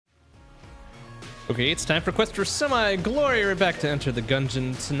Okay, it's time for Quest for Semi-Glory. We're back to enter the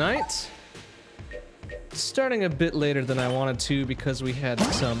Gungeon tonight. Starting a bit later than I wanted to because we had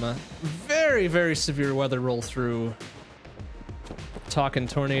some very, very severe weather roll through. Talking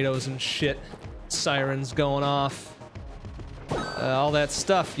tornadoes and shit. Sirens going off. All that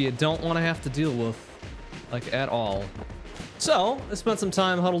stuff you don't want to have to deal with. Like, at all. So, I spent some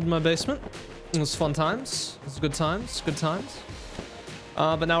time huddled in my basement. It was fun times. It was good times. Good times.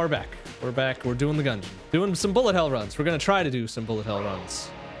 But now we're back. We're back. We're doing the Gungeon. Doing some bullet hell runs. We're gonna try to do some bullet hell runs.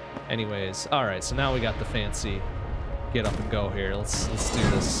 Anyways, all right. So now we got the fancy get up and go here. Let's do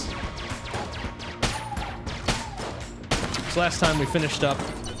this. So last time we finished up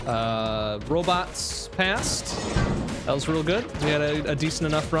robots past. That was real good. We had a decent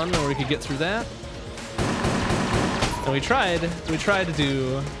enough run where we could get through that. And we tried to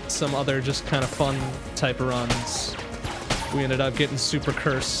do some other just kind of fun type of runs. We ended up getting super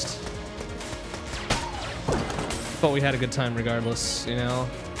cursed. But we had a good time regardless, you know?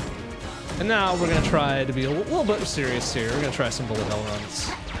 And now we're gonna try to be a little bit serious here. We're gonna try some bullet hell runs.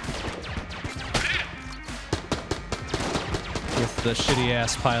 With the shitty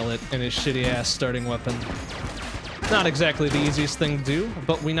ass pilot and his shitty ass starting weapon. Not exactly the easiest thing to do,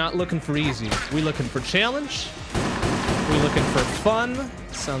 but we're not looking for easy. We're looking for challenge. We're looking for fun.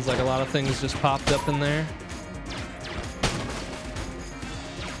 Sounds like a lot of things just popped up in there.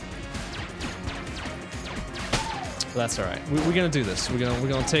 That's all right. We're gonna do this. We're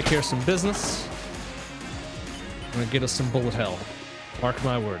gonna take care of some business. We're gonna get us some bullet hell. Mark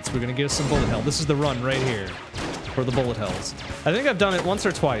my words. We're gonna get us some bullet hell. This is the run right here for the bullet hells. I think I've done it once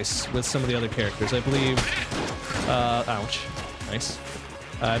or twice with some of the other characters. I believe. Ouch. Nice.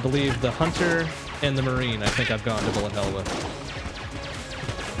 I believe the hunter and the marine. I think I've gone to bullet hell with.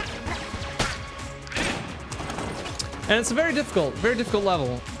 And it's a very difficult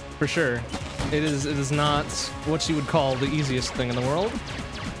level for sure. It is not what you would call the easiest thing in the world.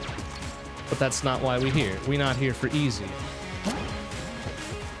 But that's not why we're here. We're not here for easy.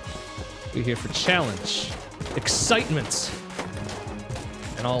 We're here for challenge, excitement,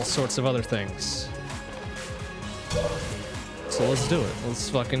 and all sorts of other things. So let's do it.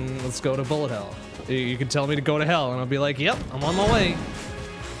 Let's go to bullet hell. You can tell me to go to hell and I'll be like, yep, I'm on my way.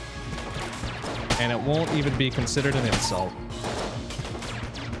 And it won't even be considered an insult.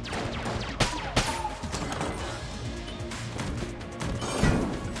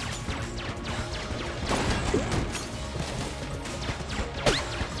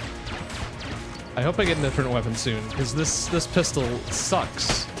 I hope I get a different weapon soon, because this pistol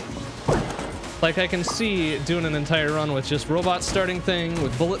sucks. Like, I can see doing an entire run with just robot starting thing,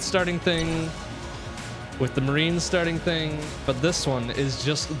 with bullet starting thing, with the marine starting thing, but this one is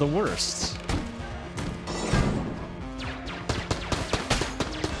just the worst.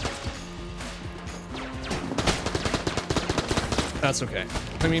 That's okay.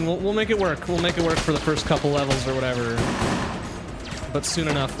 I mean, we'll make it work. We'll make it work for the first couple levels or whatever. But soon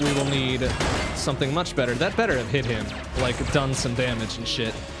enough, we will need something much better. That better have hit him, like done some damage and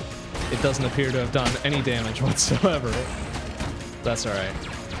shit. It doesn't appear to have done any damage whatsoever. That's all right.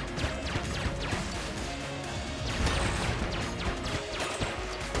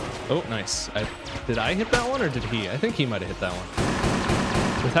 Oh, nice. Did I hit that one or did he? I think he might have hit that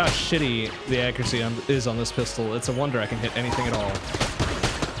one. With how shitty the accuracy is on this pistol, it's a wonder I can hit anything at all.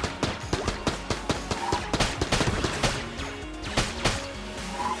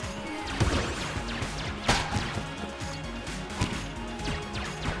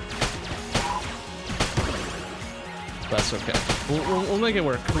 That's okay. We'll make it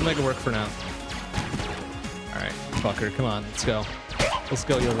work. We'll make it work for now. All right, fucker, come on, let's go. Let's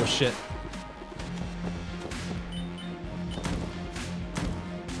go, you little shit.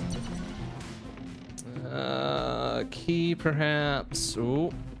 Key, perhaps.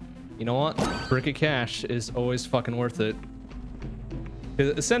 Ooh, you know what? Brick of cash is always fucking worth it.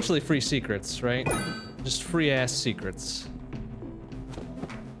 Essentially free secrets, right? Just free ass secrets.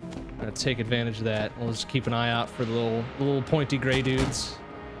 Gonna take advantage of that. We'll just keep an eye out for the little pointy gray dudes.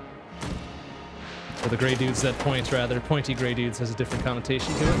 Or the gray dudes that point, rather. Pointy gray dudes has a different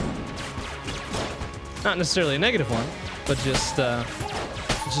connotation to it. Not necessarily a negative one, but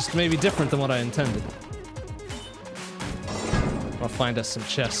just maybe different than what I intended. I'll find us some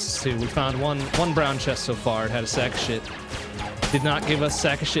chests too. We found one brown chest so far. It had a sack of shit. Did not give us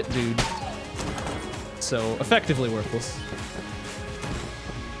sack of shit, dude. So effectively worthless.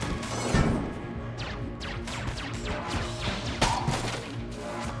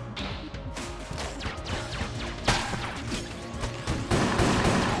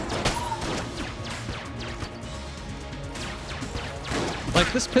 Like,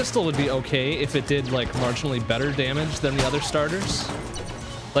 like, this pistol would be okay if it did, like, marginally better damage than the other starters.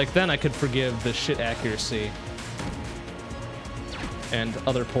 Like, then I could forgive the shit accuracy. And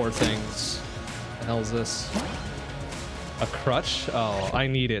other poor things. What the hell is this? A crutch? Oh, I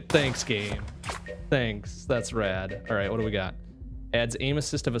need it. Thanks, game. Thanks. That's rad. Alright, what do we got? Adds aim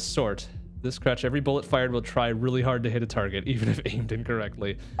assist of a sort. This crutch, every bullet fired will try really hard to hit a target, even if aimed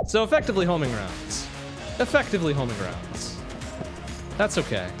incorrectly. So effectively homing rounds. Effectively homing rounds. That's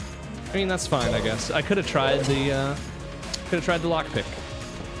okay. I mean, that's fine, I guess. I could have tried the lockpick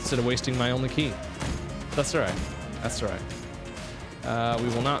instead of wasting my only key. That's alright. That's alright. We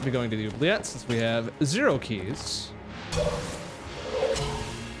will not be going to the oubliette since we have 0 keys. I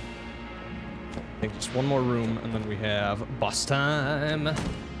think just one more room, and then we have boss time.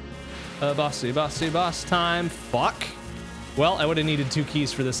 Bossy, bossy, boss time. Fuck. Well, I would have needed 2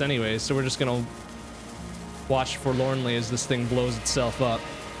 keys for this anyway, so we're just gonna watch forlornly as this thing blows itself up.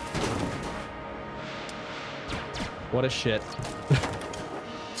 What a shit.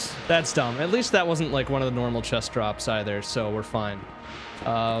 That's dumb. At least that wasn't like one of the normal chest drops either, so we're fine.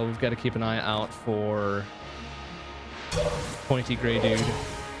 We've got to keep an eye out for pointy gray dude.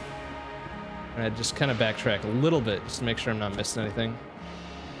 And I just kind of backtrack a little bit just to make sure I'm not missing anything.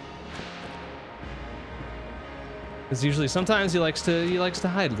 Because usually, sometimes he likes to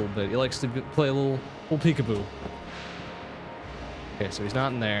hide a little bit. He likes to play a little peekaboo. Okay, so he's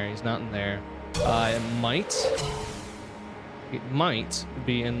not in there. He's not in there. It might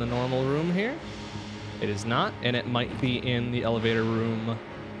be in the normal room here. It is not, and it might be in the elevator room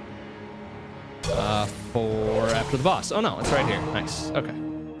for after the boss. Oh no, it's right here. Nice. Okay.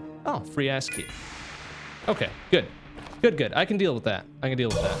 Oh, free ass key. Okay, good. Good, good. I can deal with that. I can deal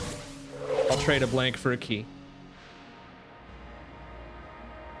with that. I'll trade a blank for a key.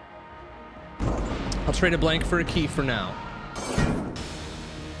 I'll trade a blank for a key for now.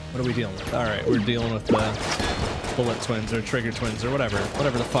 What are we dealing with? Alright, we're dealing with the bullet twins or trigger twins or whatever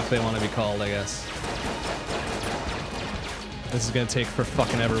the fuck they want to be called, I guess. This is gonna take for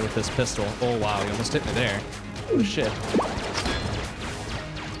fucking ever with this pistol. Oh wow, you almost hit me there. Oh shit.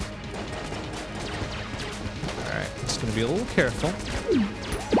 Alright, just gonna be a little careful.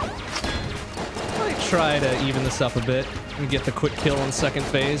 Might try to even this up a bit and get the quick kill in second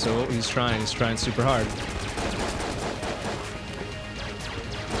phase. Oh, he's trying super hard.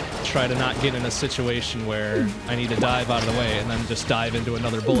 Try to not get in a situation where I need to dive out of the way and then just dive into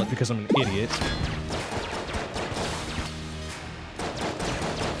another bullet because I'm an idiot.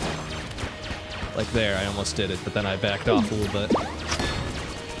 Like there, I almost did it, but then I backed off a little bit.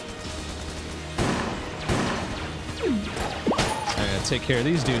 I'm gonna take care of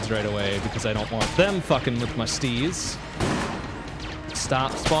these dudes right away because I don't want them fucking with my steez.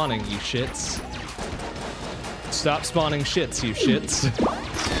 Stop spawning, you shits. Stop spawning shits, you shits.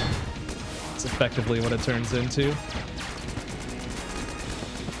 That's effectively what it turns into.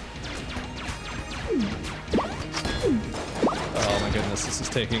 Oh my goodness, this is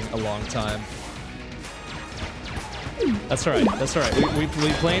taking a long time. That's alright, that's alright. We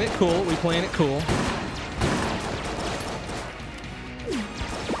playing it cool, we playing it cool.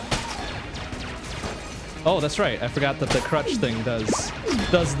 Oh, that's right, I forgot that the crutch thing does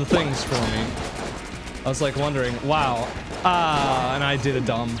the things for me. I was like wondering, wow, and I did a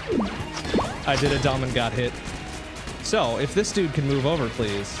dumb. I did a dumb and got hit. So, if this dude can move over,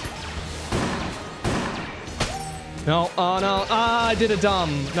 please. No, oh no, I did a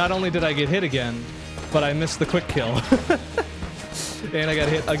dumb. Not only did I get hit again, but I missed the quick kill. And I got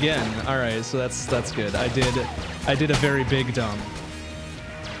hit again. Alright, so that's good. I did a very big dumb.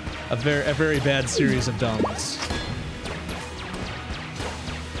 A very bad series of dumbs.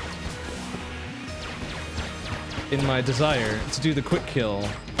 In my desire to do the quick kill,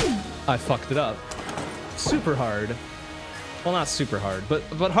 I fucked it up. Super hard. Well, not super hard,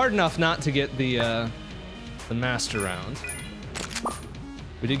 but hard enough not to get the master round.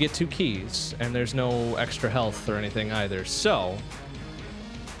 We did get 2 keys, and there's no extra health or anything either, so...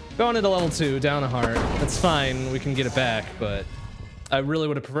 Going into level 2, down a heart. That's fine, we can get it back, but... I really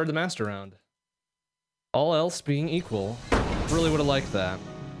would have preferred the master round. All else being equal, really would have liked that.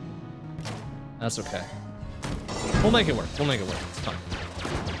 That's okay. We'll make it work, we'll make it work, it's fine.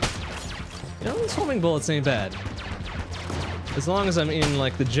 You know, these homing bullets ain't bad. As long as I'm in,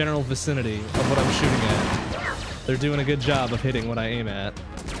 like, the general vicinity of what I'm shooting at, they're doing a good job of hitting what I aim at.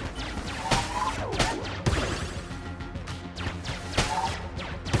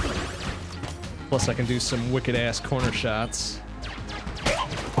 Plus, I can do some wicked-ass corner shots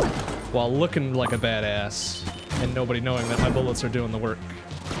while looking like a badass and nobody knowing that my bullets are doing the work.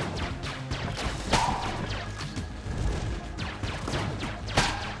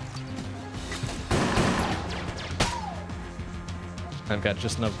 I've got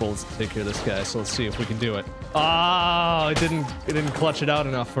just enough bullets to take care of this guy, so let's see if we can do it. Oh, it didn't clutch it out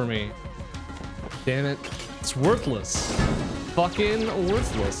enough for me. Damn it. It's worthless. Fucking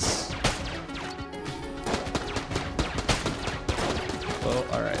worthless. Oh,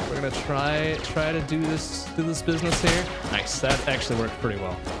 alright. We're gonna try to do this business here. Nice. That actually worked pretty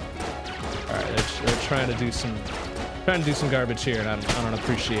well. Alright, they're trying to do some garbage here, and I don't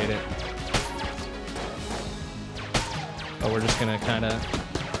appreciate it. Oh, we're just gonna kind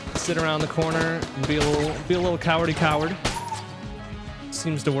of sit around the corner and be a little cowardy coward.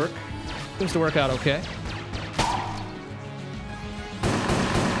 Seems to work. Seems to work out okay.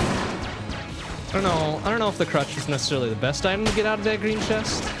 I don't know if the crutch is necessarily the best item to get out of that green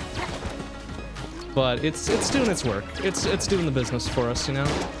chest, but it's doing its work. It's doing the business for us, you know.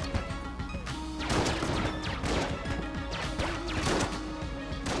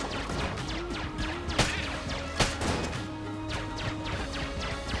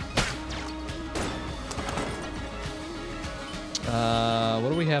 What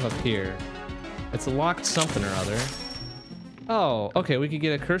do we have up here? It's a locked something or other. Oh, okay, we could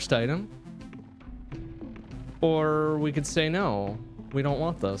get a cursed item. Or we could say no, we don't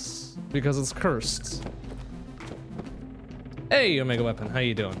want this because it's cursed. Hey, Omega Weapon, how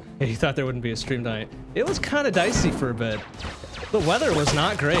you doing? Hey, you thought there wouldn't be a stream tonight? It was kind of dicey for a bit. The weather was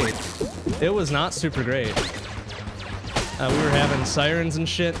not great. It was not super great. We were having sirens and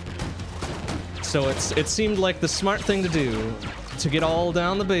shit. So it seemed like the smart thing to do to get all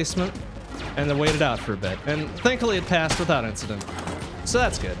down the basement and then wait it out for a bit. And thankfully it passed without incident. So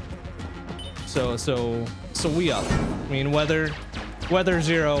that's good. So we up. I mean, weather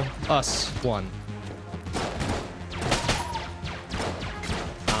 0, us 1.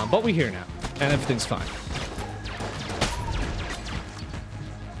 But we here now, and everything's fine.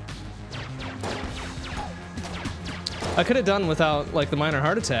 I could have done without, like, the minor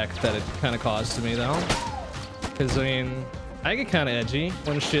heart attack that it kind of caused to me, though. Because, I mean, I get kind of edgy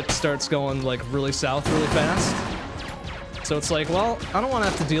when shit starts going, like, really south really fast. So it's like, well, I don't want to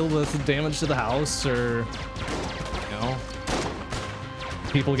have to deal with damage to the house or, you know,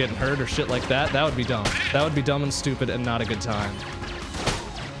 people getting hurt or shit like that. That would be dumb. That would be dumb and stupid and not a good time.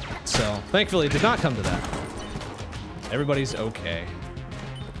 So, thankfully, it did not come to that. Everybody's okay.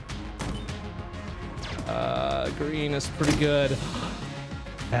 Green is pretty good.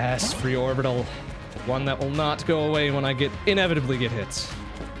 Pass, free orbital. One that will not go away when I inevitably get hit.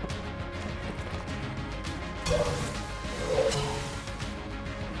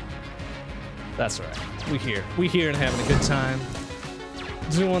 That's all right. We here and having a good time.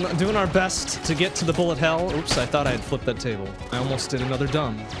 Doing our best to get to the bullet hell. Oops, I thought I had flipped that table. I almost did another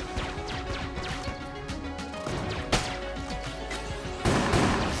dumb.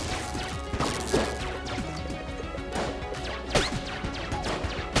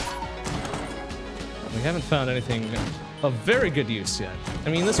 We haven't found anything of very good use yet. I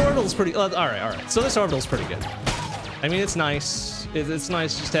mean, this orbital's pretty... all right. So this orbital's pretty good. I mean, it's nice. It's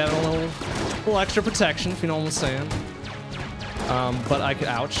nice just having a little extra protection, if you know what I'm saying. But I could...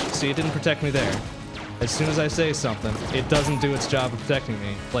 Ouch. See, it didn't protect me there. As soon as I say something, it doesn't do its job of protecting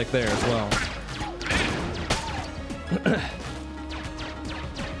me, like there as well.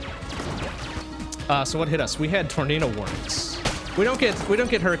 So what hit us? We had tornado warnings. We don't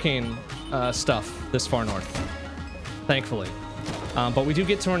get hurricane stuff this far north, thankfully. But we do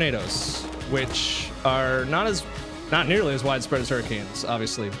get tornadoes, which are not nearly as widespread as hurricanes,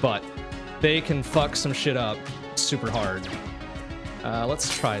 obviously, but they can fuck some shit up super hard.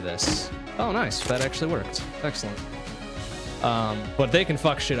 Let's try this. Oh, nice. That actually worked. Excellent. But they can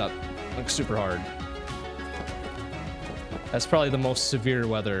fuck shit up, like, super hard. That's probably the most severe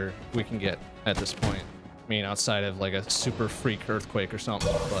weather we can get at this point. I mean, outside of, like, a super freak earthquake or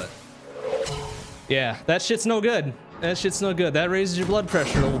something, but... yeah, that shit's no good. That shit's no good. That raises your blood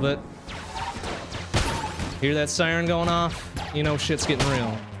pressure a little bit. Hear that siren going off? You know shit's getting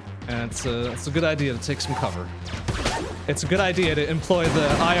real. And it's a good idea to take some cover. It's a good idea to employ the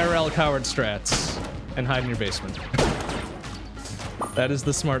IRL coward strats and hide in your basement. That is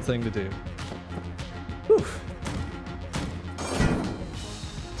the smart thing to do. Whew.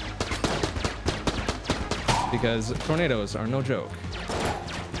 Because tornadoes are no joke.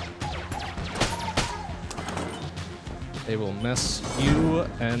 They will mess you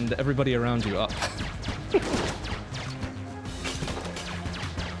and everybody around you up.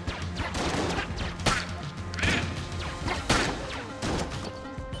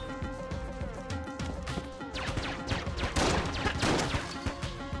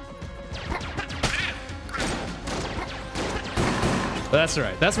 But that's all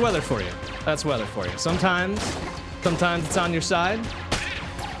right. That's weather for you. That's weather for you. Sometimes Sometimes it's on your side,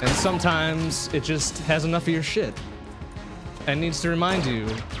 and sometimes it just has enough of your shit and needs to remind you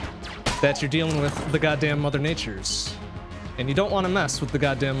that you're dealing with the goddamn Mother Natures, and you don't want to mess with the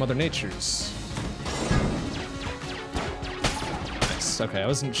goddamn Mother Natures. Nice. Okay, I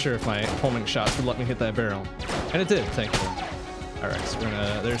wasn't sure if my homing shots would let me hit that barrel, and it did, thankfully. All right, so we're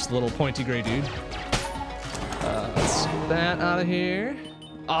gonna. There's the little pointy gray dude. Let's get that out of here.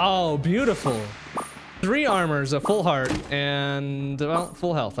 Oh, beautiful. 3 armors, a full heart, and well,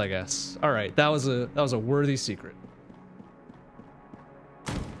 full health, I guess. All right, that was a worthy secret.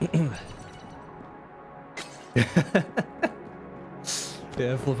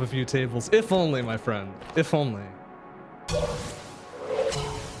 Yeah, flip a few tables. If only, my friend. If only.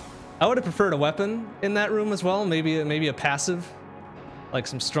 I would have preferred a weapon in that room as well. Maybe a passive, like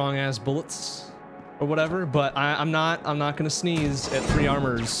some strong ass bullets or whatever. But I'm not gonna sneeze at 3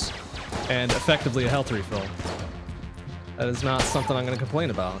 armors and effectively a health refill. That is not something I'm gonna complain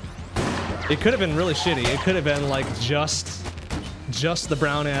about. It could have been really shitty. It could have been like just the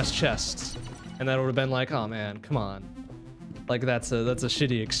brown ass chest, and that would have been like, oh man, come on. Like that's a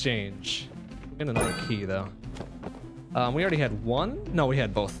shitty exchange. I'm gonna another key though. We already had one? No, we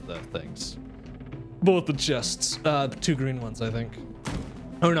had both of the things. Both the chests. 2 green ones, I think.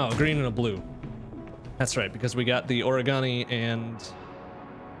 Oh no, a green and a blue. That's right, because we got the origami and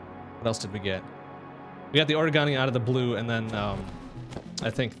what else did we get? We got the origami out of the blue, and then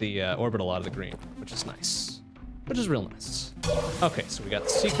I think the orbital out of the green, which is nice. Which is real nice. Okay, so we got the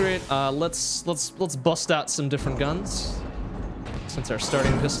secret. Let's bust out some different guns. Since our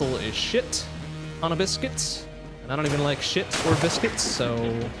starting pistol is shit on a biscuit. And I don't even like shit or biscuits, so...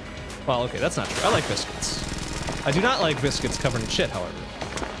 Well, okay, that's not true. I like biscuits. I do not like biscuits covered in shit, however.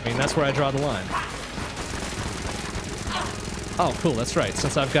 I mean, that's where I draw the line. Oh, cool, that's right.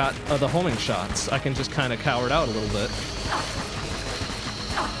 Since I've got the homing shots, I can just kind of cower it out a little bit.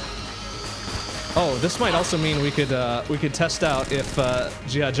 Oh, this might also mean we could test out if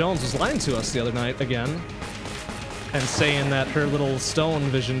G.I. Jones was lying to us the other night again, and saying that her little stone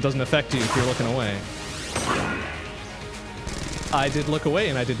vision doesn't affect you if you're looking away. I did look away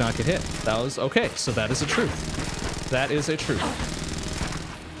and I did not get hit. That was okay, so that is a truth. That is a truth.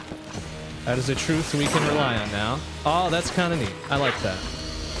 That is a truth we can rely on now. Oh, that's kind of neat. I like that.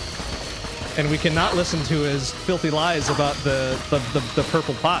 And we cannot listen to his filthy lies about the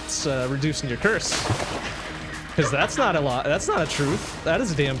purple pots reducing your curse. Because that's not a lie. That's not a truth. That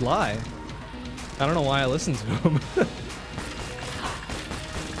is a damned lie. I don't know why I listened to him.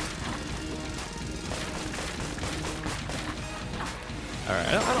 All right,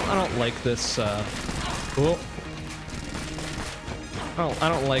 I don't like this. Whoa. I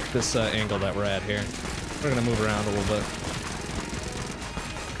don't like this angle that we're at here. We're gonna move around a little bit.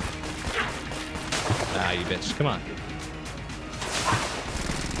 Ah, you bitch! Come on.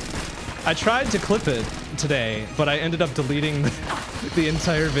 I tried to clip it today, but I ended up deleting the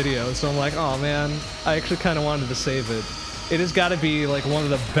entire video. So I'm like, oh man, I actually kind of wanted to save it. It has got to be like one of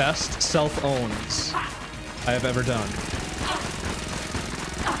the best self-owns I have ever done.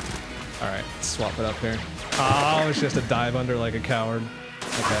 All right, let's swap it up here. Oh, it's just a dive under like a coward.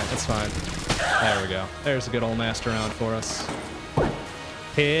 Okay, that's fine. There we go. There's a good old master round for us.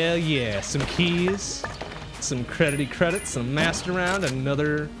 Hell yeah, some keys, some credits, some master round,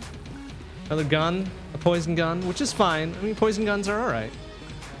 another gun, a poison gun, which is fine. I mean, poison guns are all right.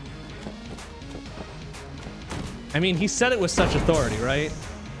 I mean, he said it with such authority, right?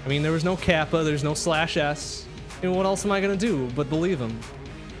 I mean, there was no kappa, there's no /s. I mean, what else am I gonna do but believe him?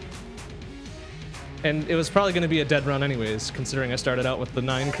 And it was probably gonna be a dead run anyways, considering I started out with the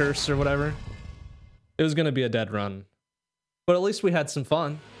 9 curse or whatever. It was gonna be a dead run. But at least we had some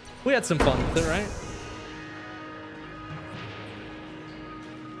fun. We had some fun with it, right?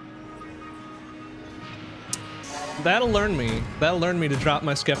 That'll learn me to drop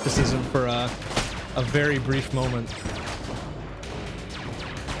my skepticism for a very brief moment.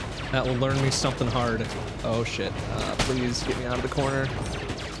 That will learn me something hard. Oh shit, please get me out of the corner.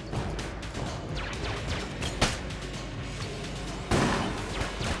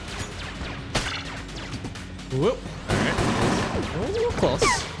 Whoop, alright. Oh, a little close.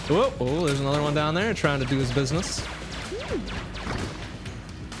 Whoop, oh, there's another one down there trying to do his business.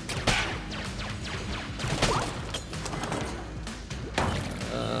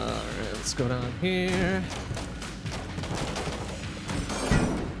 Let's go down here.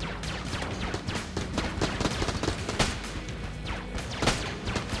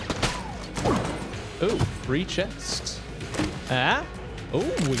 Oh, free chest. Ah? Oh,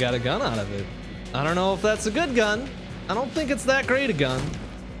 we got a gun out of it. I don't know if that's a good gun. I don't think it's that great a gun.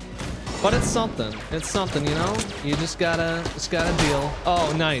 But it's something. It's something, you know? You just gotta deal.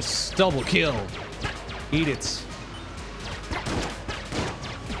 Oh, nice. Double kill. Eat it.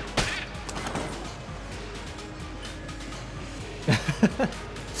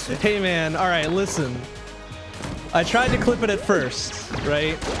 Hey, man. All right, listen. I tried to clip it at first,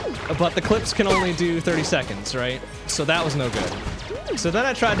 right? But the clips can only do 30 seconds, right? So that was no good. So then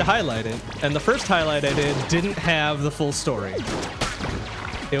I tried to highlight it, and the first highlight I did didn't have the full story.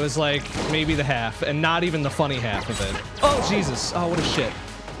 It was like maybe the half, and not even the funny half of it. Oh, Jesus. Oh, what a shit.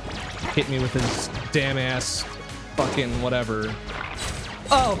 Hit me with his damn ass fucking whatever.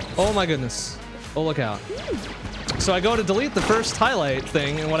 Oh my goodness. Oh, look out. So I go to delete the first highlight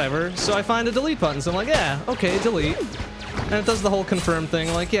thing and whatever, so I find a delete button. So I'm like, yeah, okay, delete. And it does the whole confirm thing.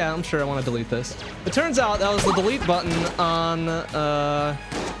 I'm like, yeah, I'm sure I want to delete this. It turns out that was the delete button on the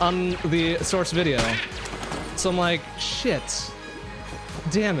source video. So I'm like, shit.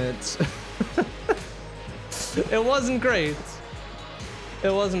 Damn it. It wasn't great.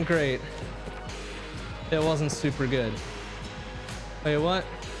 It wasn't great. It wasn't super good. Wait, what?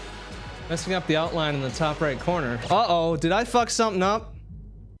 Messing up the outline in the top right corner. Uh-oh, did I fuck something up?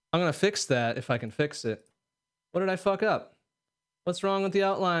 I'm gonna fix that if I can fix it. What did I fuck up? What's wrong with the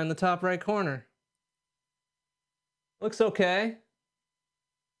outline in the top right corner? Looks okay.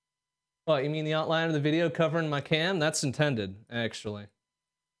 What, you mean the outline of the video covering my cam? That's intended, actually.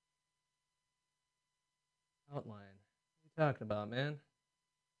 Outline. What are you talking about, man?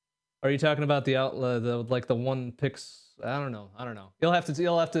 Are you talking about the like the one pix? I don't know. You'll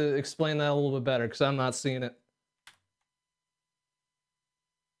have to explain that a little bit better because I'm not seeing it.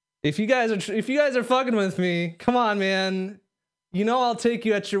 If you guys are fucking with me, come on, man. You know I'll take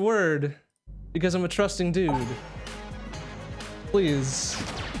you at your word because I'm a trusting dude. Please,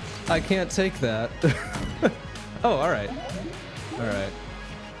 I can't take that. Oh, all right.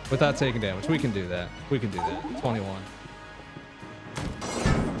 Without taking damage, we can do that. 21.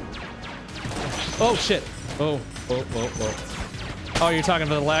 Oh shit. Oh, Oh, you're talking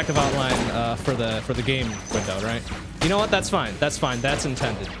about the lack of outline for the game window, right? You know what? That's fine. That's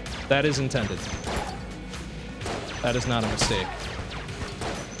intended. That is intended. That is not a mistake.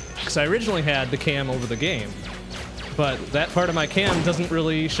 Because I originally had the cam over the game, but that part of my cam doesn't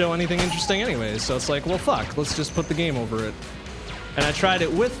really show anything interesting anyways, so it's like, well, fuck, let's just put the game over it. And I tried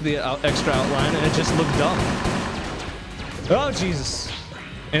it with the extra outline, and it just looked dumb. Oh, Jesus.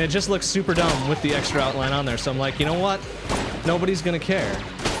 And it just looks super dumb with the extra outline on there, so I'm like, you know what? Nobody's gonna care.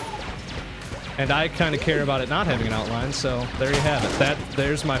 And I kind of care about it not having an outline, so there you have it.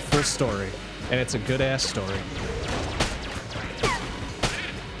 There's my first story, and it's a good-ass story.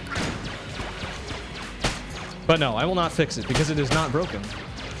 But no, I will not fix it, because it is not broken.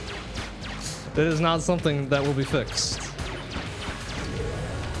 It is not something that will be fixed.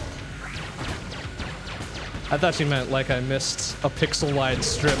 I thought you meant like I missed a pixel-wide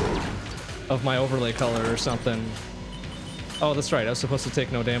strip of my overlay color or something. Oh, that's right. I was supposed to take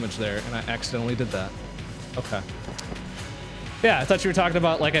no damage there, and I accidentally did that. Okay. Yeah, I thought you were talking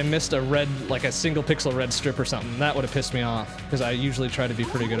about like I missed a red, like a single pixel red strip or something. That would have pissed me off, because I usually try to be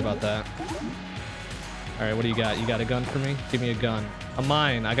pretty good about that. All right, what do you got? You got a gun for me? Give me a gun. A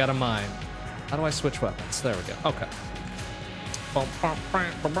mine. I got a mine. How do I switch weapons? There we go. Okay.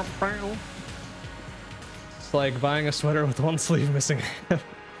 It's like buying a sweater with one sleeve missing. Well,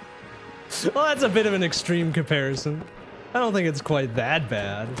 that's a bit of an extreme comparison. I don't think it's quite that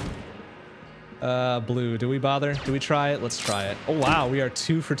bad. Blue. Do we bother? Do we try it? Let's try it. Oh, wow. We are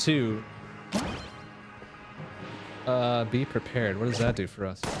 2 for 2. Be prepared. What does that do for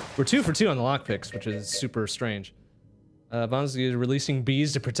us? We're 2 for 2 on the lockpicks, which is super strange. Bounds is releasing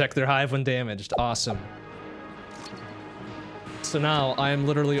bees to protect their hive when damaged. Awesome. So now I am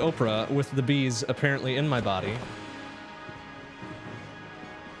literally Oprah with the bees apparently in my body.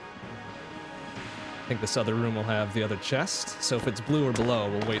 I think this other room will have the other chest. So if it's blue or below,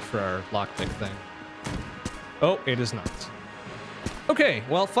 we'll wait for our lockpick thing. Oh, it is not. Okay,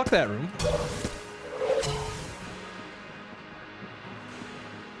 well, fuck that room.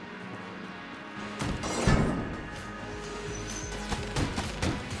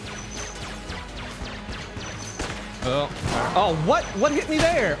 Oh, what? What hit me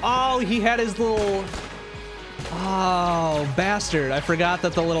there? Oh, he had his little... Oh, bastard. I forgot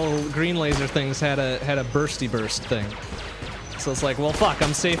that the little green laser things had a bursty burst thing. So it's like, well, fuck,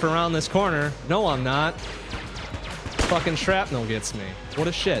 I'm safe around this corner. No, I'm not. Fucking shrapnel gets me. What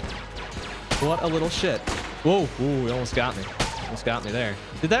a shit. What a little shit. Whoa, ooh, he almost got me. Almost got me there.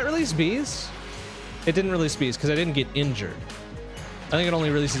 Did that release bees? It didn't release bees because I didn't get injured. I think it only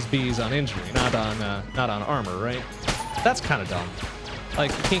releases bees on injury, not on armor, right? That's kind of dumb.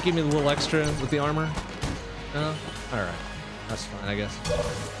 Like, you can't give me the little extra with the armor? No? Alright. That's fine, I guess.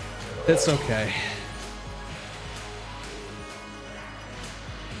 It's okay.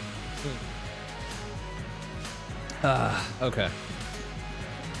 Okay.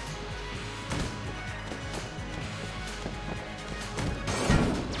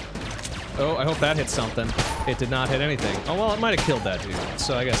 Oh, I hope that hit something. It did not hit anything. Oh, well, it might have killed that dude,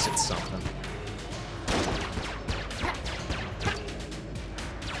 so I guess it's something.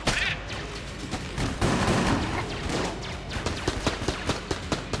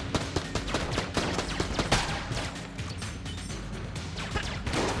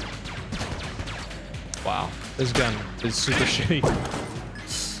 Wow, this gun is super shitty.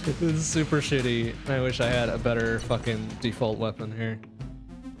 This is super shitty. I wish I had a better fucking default weapon here.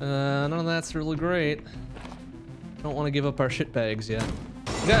 None of that's really great. Don't want to give up our shit bags yet.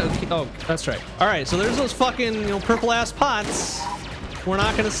 Oh, that's right. All right, so there's those fucking, you know, purple ass pots. We're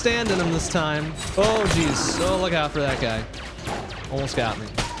not gonna stand in them this time. Oh, jeez. Oh, look out for that guy. Almost got me.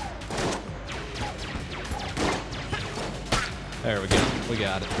 There we go. We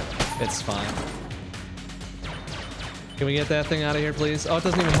got it. It's fine. Can we get that thing out of here, please? Oh, it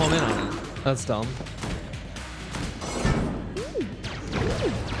doesn't even home in on it. That's dumb.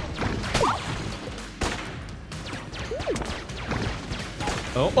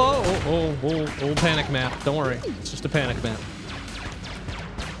 Oh, panic map. Don't worry. It's just a panic map.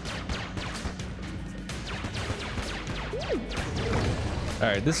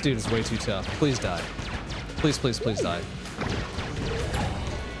 Alright, this dude is way too tough. Please die. Please, please, please die.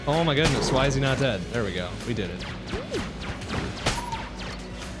 Oh my goodness, why is he not dead? There we go. We did it.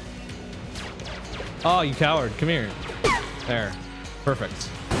 Oh, you coward. Come here. There. Perfect.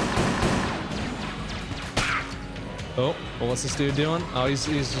 Oh, well, what's this dude doing? Oh, he's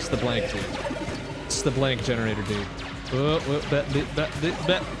just the blank dude. It's the blank generator dude. Oh,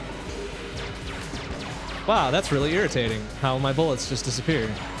 wow, that's really irritating. How my bullets just disappeared.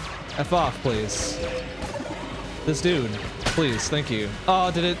 F off, please. This dude, please, thank you.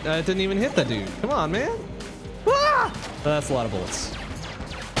 Oh, did it? It didn't even hit that dude. Come on, man. Ah! That's a lot of bullets.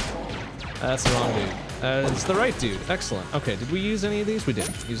 That's the wrong dude. It's the right dude. Excellent. Okay, did we use any of these? We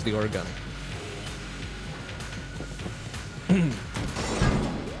didn't. Use the orgun.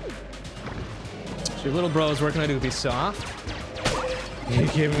 So your little bros, where can I do? Be soft? You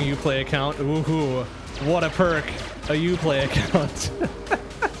gave me a Uplay account. Woohoo! What a perk! A Uplay account.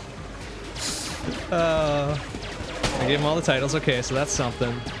 I gave him all the titles. Okay, so that's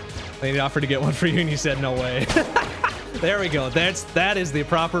something. Then he offered to get one for you, and you said no way. There we go. That is the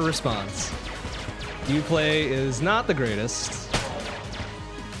proper response. Uplay is not the greatest.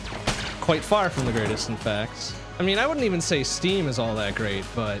 Quite far from the greatest, in fact. I mean, I wouldn't even say Steam is all that great,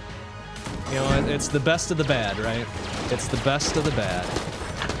 but you know, it's the best of the bad, right? It's the best of the bad.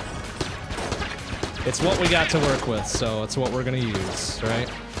 It's what we got to work with, so it's what we're gonna use, right?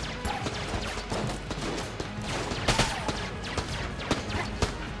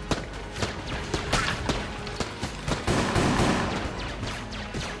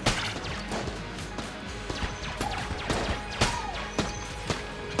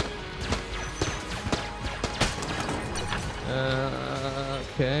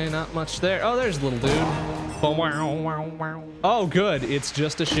 Okay, not much there. Oh, there's a little dude. Oh, good. It's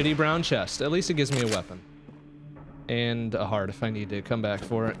just a shitty brown chest. At least it gives me a weapon. And a heart if I need to come back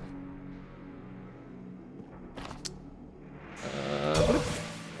for it.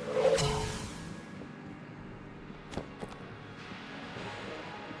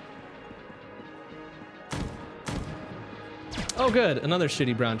 Oh, good. Another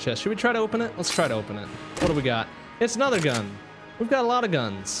shitty brown chest. Should we try to open it? Let's try to open it. What do we got? It's another gun. We've got a lot of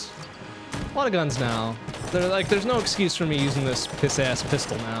guns. A lot of guns now. There's no excuse for me using this piss-ass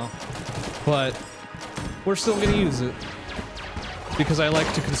pistol now. But we're still gonna use it. Because I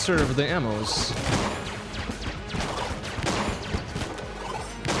like to conserve the ammos.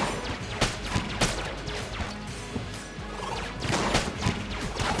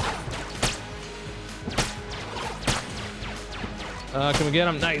 Can we get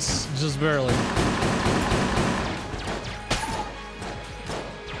him? Nice. Just barely.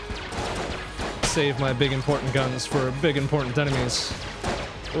 Save my big important guns for big important enemies.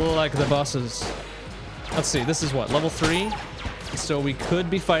 Like the bosses. Let's see, this is what, level 3? So we could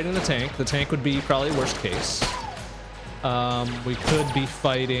be fighting the tank. The tank would be probably worst case. We could be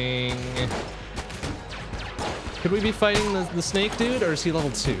fighting... Could we be fighting the snake dude, or is he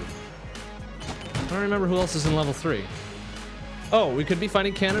level 2? I don't remember who else is in level 3. Oh, we could be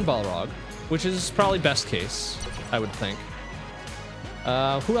fighting Cannon Balrog, which is probably best case, I would think.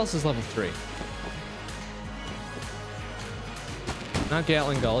 Who else is level 3? Not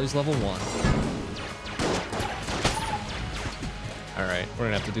Gatling Gull, he's level 1. Alright, we're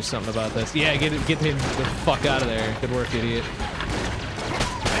gonna have to do something about this. Yeah, get him the fuck out of there. Good work, idiot.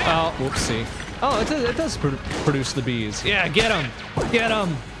 Oh, whoopsie. Oh, it does produce the bees. Yeah, get him! Get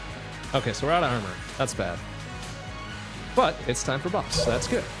him! Okay, so we're out of armor. That's bad. But it's time for boss, so that's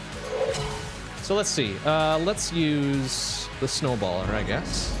good. So let's see. Let's use the snowballer, I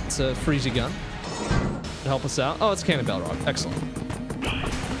guess. It's a freezy gun to help us out. Oh, it's Cannonball Rock. Excellent.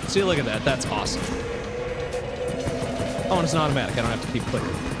 See, look at that. That's awesome. Oh, and it's an automatic. I don't have to keep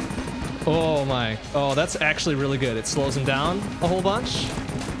clicking. Oh my. Oh, that's actually really good. It slows him down a whole bunch.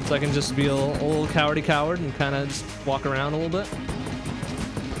 So I can just be a little cowardy coward and kind of just walk around a little bit.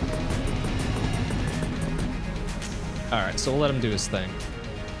 Alright, so we'll let him do his thing.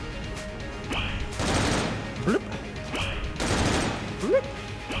 Bloop. Bloop.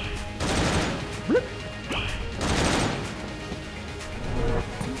 Bloop.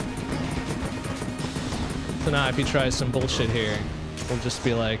 So now if he tries some bullshit here, we'll just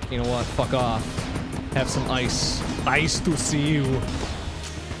be like, you know what, fuck off. Have some ice. Ice to see you.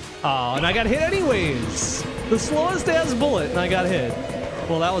 Oh, and I got hit anyways. The slowest ass bullet, and I got hit.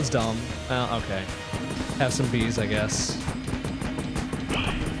 Well, that was dumb. Okay. Have some bees, I guess.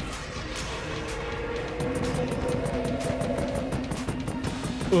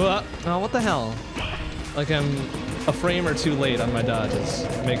 Oh, what the hell? Like I'm a frame or two late on my dodges.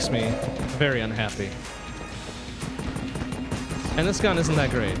 It makes me very unhappy. And this gun isn't that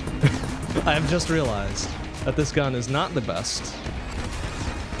great. I have just realized that this gun is not the best.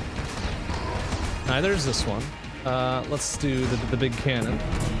 Neither is this one. Let's do the big cannon.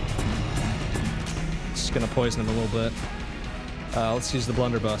 Just gonna poison him a little bit. Let's use the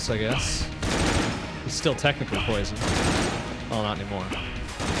blunderbuss, I guess. He's still technically poisoned. Well, not anymore.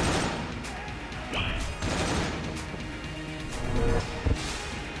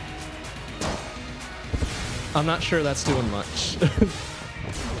 I'm not sure that's doing much.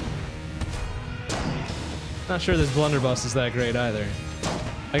 Not sure this blunderbuss is that great either.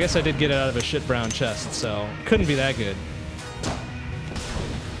 I guess I did get it out of a shit brown chest, so couldn't be that good.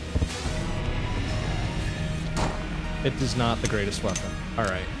 It is not the greatest weapon.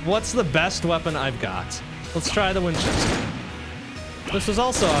 Alright, what's the best weapon I've got? Let's try the Winchester. This was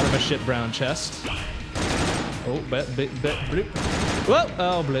also out of a shit brown chest. Oh, blip. Whoa!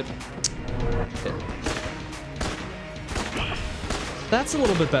 Oh, blip. Hit. That's a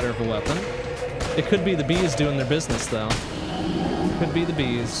little bit better of a weapon. It could be the bees doing their business, though. Could be the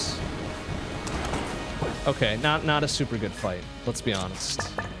bees. Okay, not a super good fight. Let's be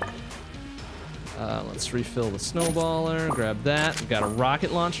honest. Let's refill the snowballer. Grab that. We got a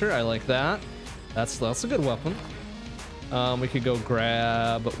rocket launcher. I like that. That's a good weapon. We could go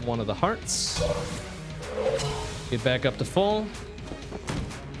grab one of the hearts. Get back up to full.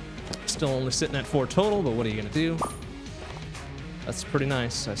 Still only sitting at 4 total, but what are you gonna do? That's pretty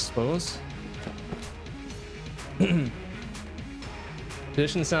nice, I suppose.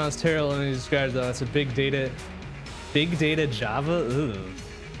 Addition sounds terrible and he describes though it's a big data Java.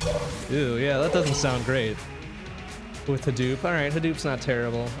 Ooh, yeah, that doesn't sound great. With Hadoop. Alright, Hadoop's not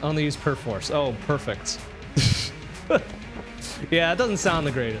terrible. I only use Perforce. Oh, perfect. Yeah, it doesn't sound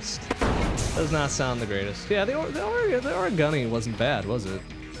the greatest. Does not sound the greatest. Yeah, the origami wasn't bad, was it?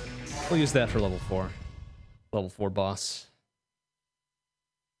 We'll use that for level 4. Level 4 boss.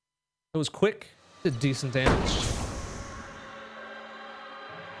 It was quick, did decent damage.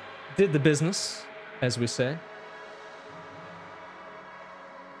 Did the business, as we say.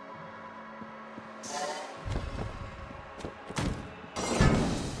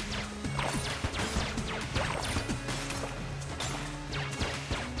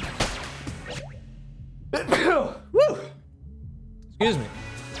 Woo! Excuse me.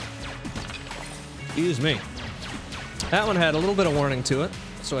 Excuse me. That one had a little bit of warning to it,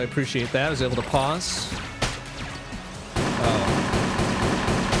 so I appreciate that. I was able to pause. Oh.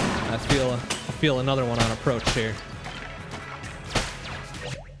 I feel another one on approach here.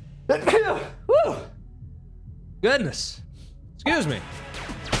 Woo! Goodness. Excuse me.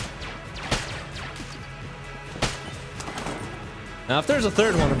 Now, if there's a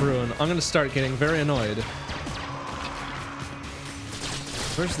third one brewing, I'm gonna start getting very annoyed.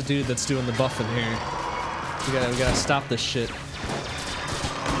 Where's the dude that's doing the buffing here? We gotta stop this shit.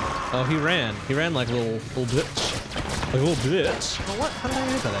 Oh, he ran. He ran like a little bitch. Like a little bitch. Oh, what? How did I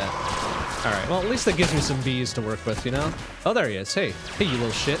hit that? All right. Well, at least that gives me some bees to work with, you know? Oh, there he is. Hey, you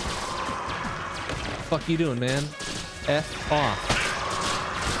little shit. What the fuck you doing, man? F off.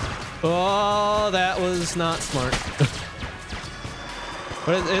 Oh, that was not smart.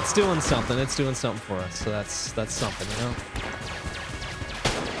 But it's doing something. It's doing something for us. So that's something, you know?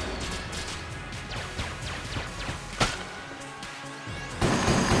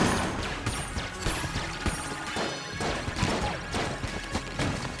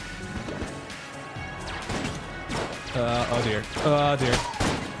 Oh dear. Oh dear.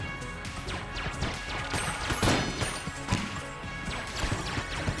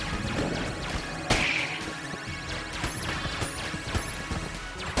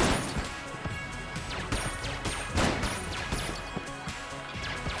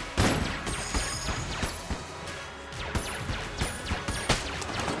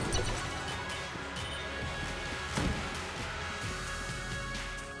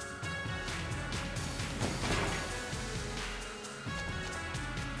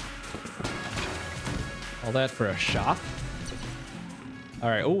 All that for a shop? All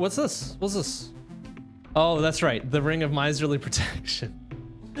right. Oh, what's this? What's this? Oh, that's right. The Ring of Miserly Protection.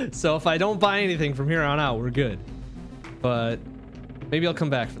 So if I don't buy anything from here on out, we're good. But maybe I'll come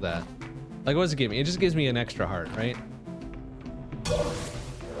back for that. Like, what does it give me? It just gives me an extra heart, right?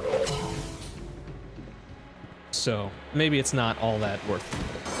 So maybe it's not all that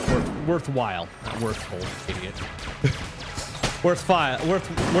worthwhile. Not worthful, idiot.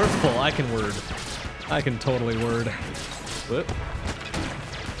 Worthful. I can word. I can totally word. Whoop.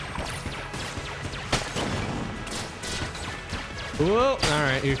 Whoa! All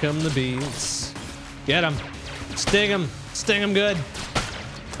right, here come the bees. Get them. Sting them. Sting them good.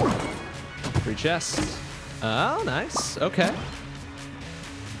 Free chest. Oh, nice. Okay.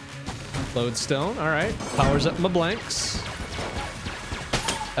 Lodestone. All right. Powers up my blanks.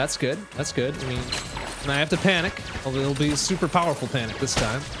 That's good. That's good. I mean, I have to panic. It'll be a super powerful panic this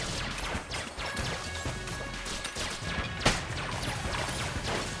time.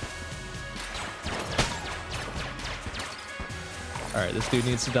 All right, this dude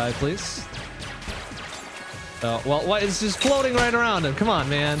needs to die, please. Oh, well, what? It's just floating right around him. Come on,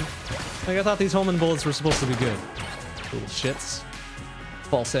 man. Like, I thought these homing bullets were supposed to be good. Little shits.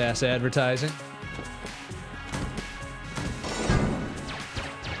 False ass advertising.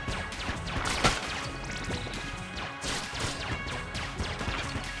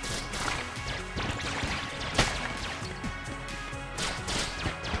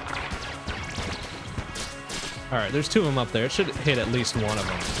 All right, there's two of them up there. It should hit at least one of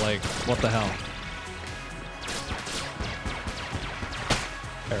them. Like, what the hell?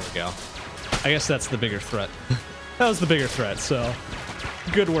 There we go. I guess that's the bigger threat. That was the bigger threat, so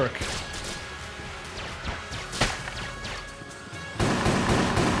good work.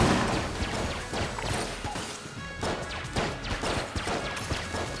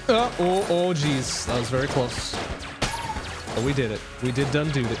 Oh, geez. That was very close. But we did it. We did done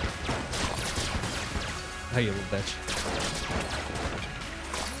do it. Hi, you little bitch.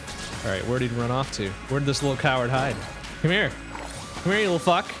 Alright, where'd he run off to? Where'd this little coward hide? Come here. Come here, you little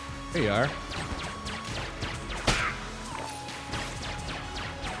fuck. There you are.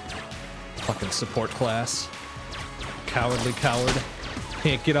 Fucking support class. Cowardly coward.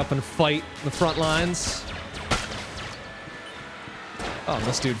 Can't get up and fight the front lines. Oh,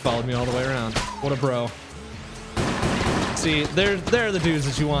 this dude followed me all the way around. What a bro. See, they're the dudes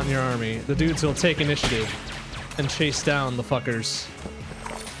that you want in your army. The dudes who'll take initiative and chase down the fuckers.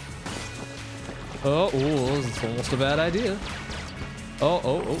 Oh, it's almost a bad idea.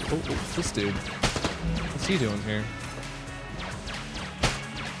 Oh, this dude. What's he doing here?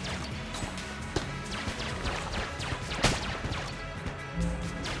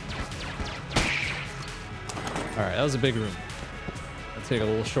 Alright, that was a big room. Let's take a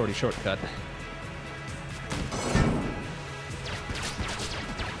little shortcut.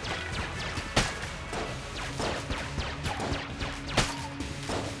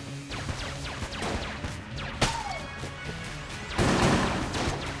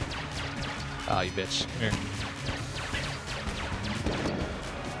 Oh, you bitch. Here.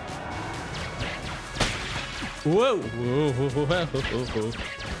 Whoa!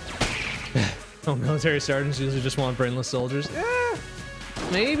 Oh, military sergeants usually just want brainless soldiers. Eh,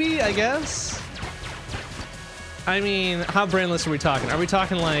 maybe, I guess. I mean, how brainless are we talking? Are we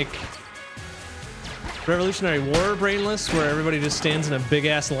talking like Revolutionary War brainless, where everybody just stands in a big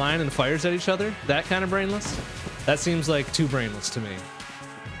ass line and fires at each other? That kind of brainless? That seems like too brainless to me.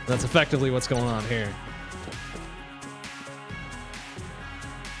 That's effectively what's going on here.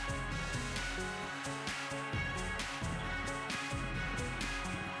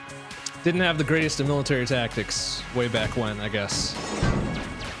 Didn't have the greatest of military tactics way back when, I guess.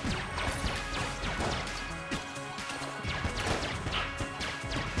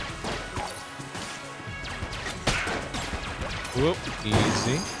 Whoop,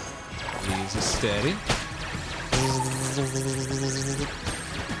 easy. Easy, steady.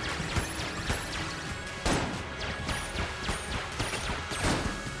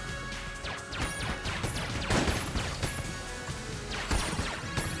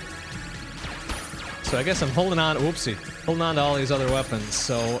 So I guess I'm holding on, whoopsie, holding on to all these other weapons.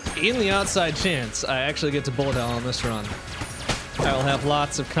 So in the outside chance, I actually get to bullet hell on this run, I will have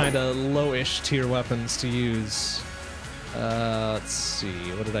lots of kind of low-ish tier weapons to use. Let's see,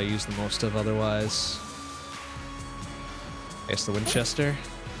 what did I use the most of otherwise? I guess the Winchester.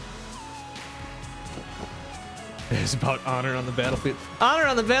 It's about honor on the battlefield. Honor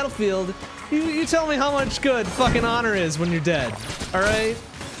on the battlefield? You tell me how much good fucking honor is when you're dead, alright?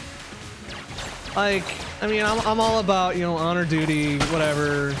 Like, I mean, I'm all about, you know, honor duty,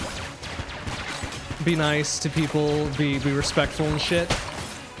 whatever. Be nice to people, be respectful and shit.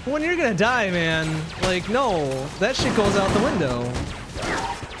 But when you're gonna die, man, like, no, that shit goes out the window.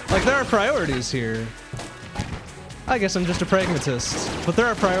 Like, there are priorities here. I guess I'm just a pragmatist, but there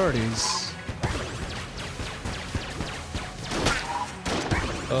are priorities.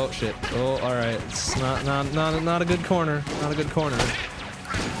 Oh shit. Oh, all right. It's not a good corner. Not a good corner.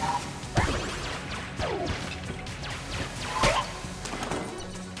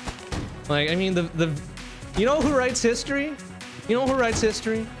 Like, I mean, you know who writes history? You know who writes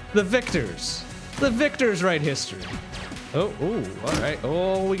history? The victors. The victors write history. Oh, ooh, all right.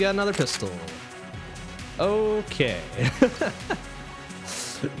 Oh, we got another pistol. Okay.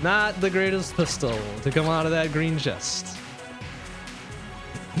 Not the greatest pistol to come out of that green chest.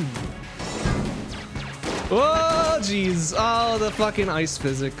 Oh, jeez. Oh, the fucking ice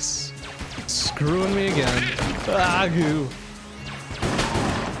physics. Screwing me again. Ah, goo.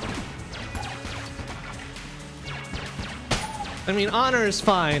 I mean, honor is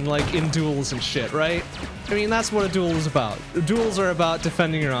fine, like, in duels and shit, right? I mean, that's what a duel is about. Duels are about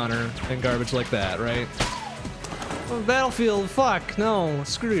defending your honor and garbage like that, right? Well, Battlefield, fuck, no.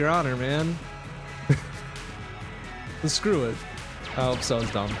 Screw your honor, man. Screw it. Oh, oops, I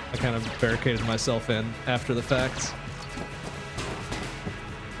was dumb. I kind of barricaded myself in after the fact.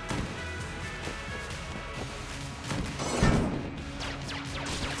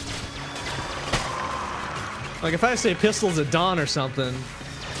 Like, if I say pistols at dawn or something,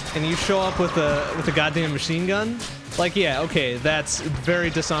 and you show up with a goddamn machine gun, like, yeah, okay, that's very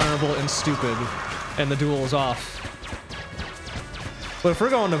dishonorable and stupid, and the duel is off. But if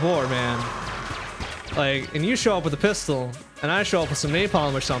we're going to war, man, like, and you show up with a pistol, and I show up with some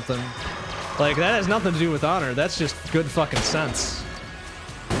napalm or something, like, that has nothing to do with honor. That's just good fucking sense.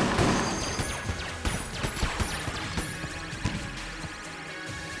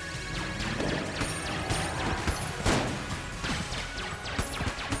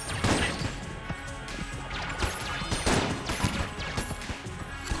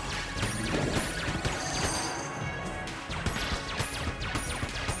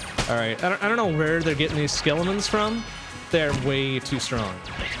 Alright, I don't know where they're getting these skeletons from. They're way too strong.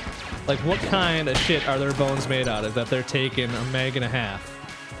 Like, what kind of shit are their bones made out of that they're taking a meg and a half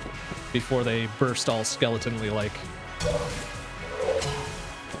before they burst all skeletonly like?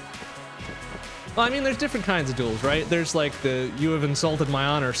 Well, I mean, there's different kinds of duels, right? There's like the "you have insulted my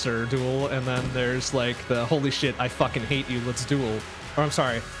honor, sir" duel, and then there's like the "holy shit, I fucking hate you, let's duel." Or I'm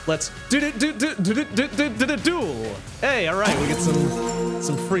sorry, let's duel. Hey, all right, we get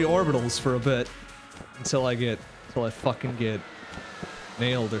some free orbitals for a bit until I fucking get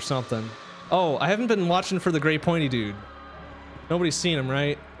nailed or something. Oh, I haven't been watching for the gray pointy dude. Nobody's seen him,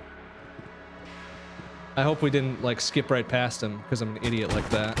 right? I hope we didn't like skip right past him because I'm an idiot like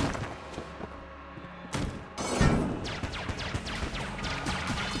that.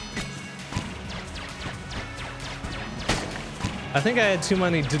 I think I had too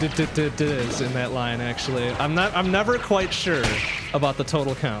many in that line, actually. I'm never quite sure about the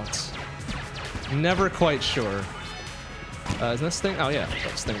total count. Never quite sure. Is this thing? Oh yeah,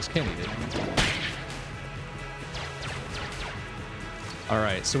 those things can eat it.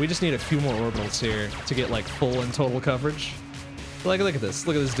 Alright, so we just need a few more orbitals here to get like full and total coverage. Like, look at this.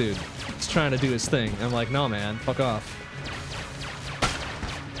 Look at this dude. He's trying to do his thing. I'm like, no man, fuck off.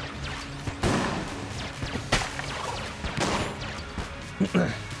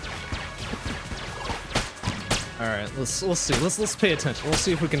 All right, let's see. Let's pay attention. We'll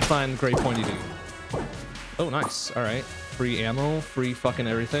see if we can find Gray Pointy Dude. Oh, nice. All right, free ammo, free fucking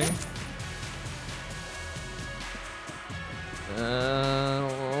everything.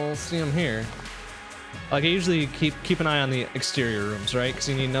 We'll see him here. Like, I usually keep an eye on the exterior rooms, right? Because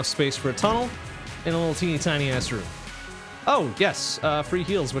you need enough space for a tunnel and a little teeny tiny ass room. Oh yes, free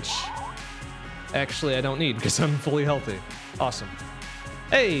heals, which actually I don't need because I'm fully healthy. Awesome.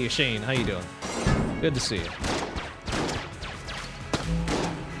 Hey Shane, how you doing? Good to see you.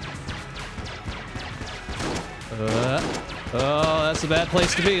 Oh, that's a bad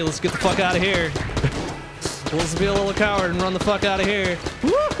place to be. Let's get the fuck out of here. Let's be a little coward and run the fuck out of here.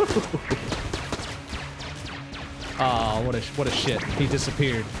 Woo! Oh, what a shit. He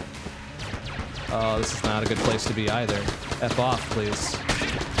disappeared. Oh, this is not a good place to be either. F off, please.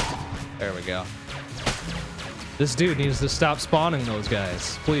 There we go. This dude needs to stop spawning those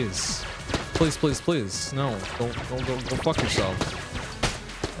guys. Please. Please, please, please. No, go fuck yourself.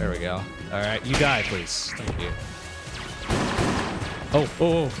 There we go. Alright, you die, please. Thank you.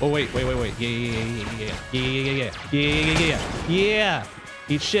 Oh, wait. Yeah.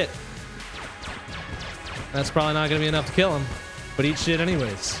 Eat shit. That's probably not gonna be enough to kill him, but eat shit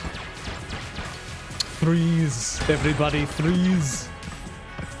anyways. Freeze. Everybody freeze.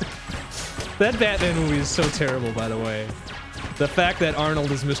 That Batman movie is so terrible, by the way. The fact that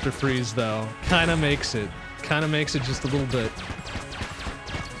Arnold is Mr. Freeze, though, kind of makes it just a little bit.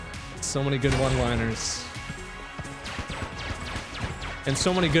 So many good one-liners. And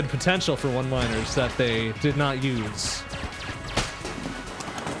so many good potential for one-liners that they did not use.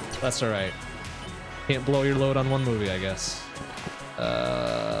 That's alright. Can't blow your load on one movie, I guess.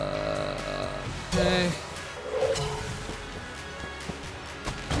 Okay.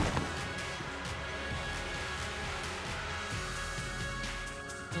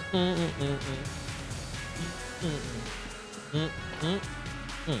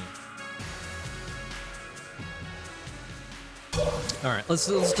 All right, let's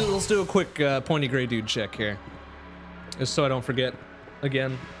do a quick pointy gray dude check here, just so I don't forget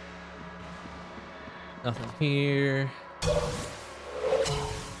again. Nothing here.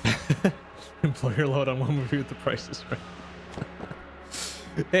 Employer load on one movie with the prices right.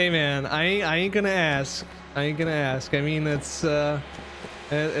 Hey man, I ain't gonna ask. I mean, it's an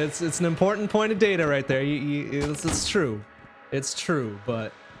important point of data right there. It's true. It's true,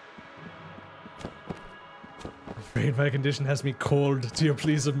 but I'm afraid my condition has me cold to your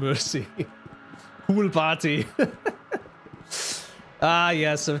pleas of mercy. Cool party. Ah,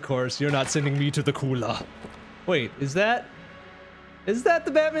 yes, of course. You're not sending me to the cooler. Wait, is that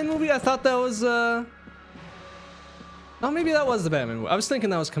the Batman movie? I thought that was, oh, maybe that was the Batman movie. I was thinking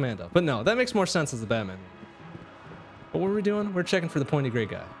that was Commando. But no, that makes more sense as the Batman movie. What were we doing? We're checking for the pointy gray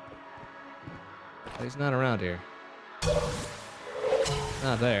guy. Oh, he's not around here.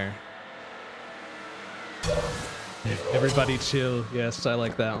 Not there. Everybody chill. Yes, I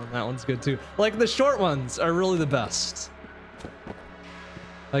like that one. That one's good too. Like, the short ones are really the best.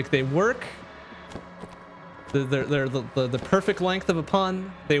 Like, they work. They're the perfect length of a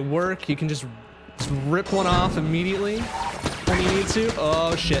pun. They work. You can just rip one off immediately when you need to.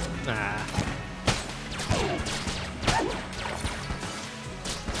 Oh shit. Ah.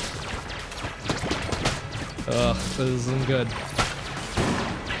 Ugh, this isn't good.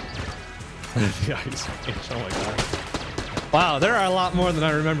 The ice age, oh my god. Wow, there are a lot more than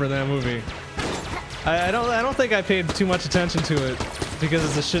I remember in that movie. I don't think I paid too much attention to it because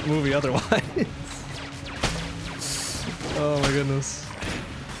it's a shit movie otherwise. Oh my goodness.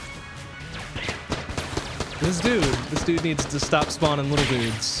 This dude needs to stop spawning little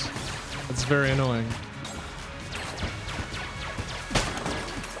dudes. That's very annoying.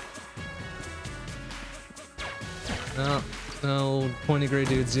 No pointy gray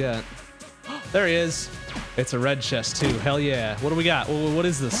dudes yet. There he is. It's a red chest too. Hell yeah. What do we got? What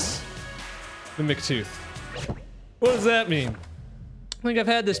is this? Mimic tooth. What does that mean? I think I've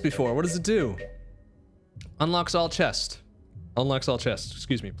had this before. What does it do? Unlocks all chest. Unlocks all chests.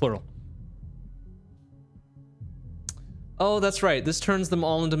 Excuse me, plural. Oh, that's right. This turns them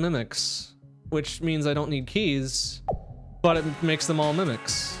all into mimics, which means I don't need keys, but it makes them all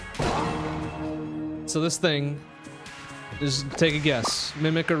mimics. So this thing is, take a guess,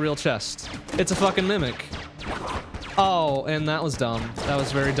 mimic or real chest? It's a fucking mimic. Oh, and that was dumb. That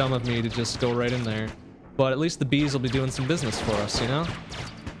was very dumb of me to just go right in there. But at least the bees will be doing some business for us, you know?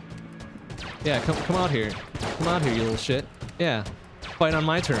 Yeah, come out here. Come out here, you little shit. Yeah, fight on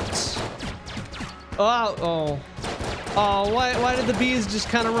my terms. Oh, why did the bees just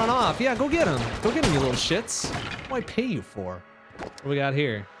kind of run off? Yeah, go get them. Go get them, you little shits. What do I pay you for? What do we got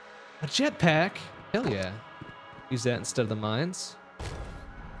here? A jetpack? Hell yeah. Use that instead of the mines.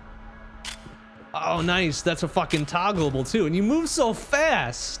 Oh, nice. That's a fucking toggleable too. And you move so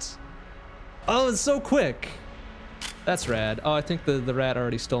fast. Oh, it's so quick. That's rad. Oh, I think the rat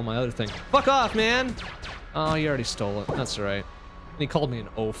already stole my other thing. Fuck off, man. Oh, he already stole it. That's right. And he called me an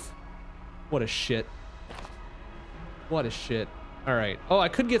oaf. What a shit. What a shit. All right. Oh, I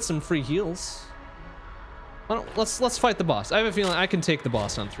could get some free heals. Let's fight the boss. I have a feeling I can take the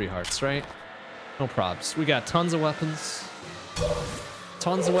boss on 3 hearts, right? No probs. We got tons of weapons.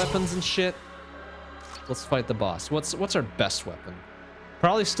 Tons of weapons and shit. Let's fight the boss. What's our best weapon?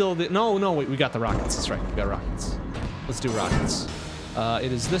 Probably still the... No, wait, we got the rockets. That's right, we got rockets. Let's do rockets.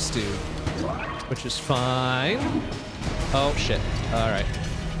 It is this dude. which is fine. Oh, shit. All right.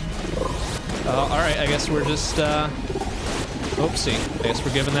 All right, I guess we're just, oopsie. I guess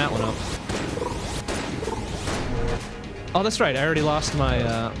we're giving that one up. Oh, that's right. I already lost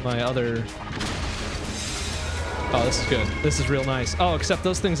my, my other... Oh, this is good. This is real nice. Oh, except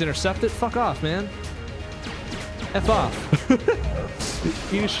those things intercept it? Fuck off, man. F off.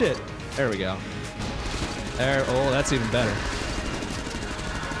 Eat shit. There we go. There. Oh, that's even better.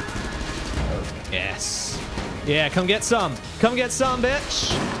 Yes. Yeah, come get some. Come get some, bitch.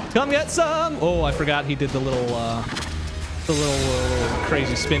 Come get some. Oh, I forgot he did the little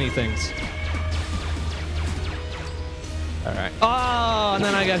crazy spinny things. All right. Oh, and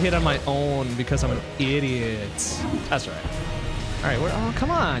then I got hit on my own because I'm an idiot. That's right. All right. Oh,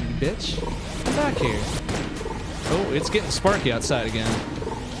 come on, you bitch. Come back here. Oh, it's getting sparky outside again.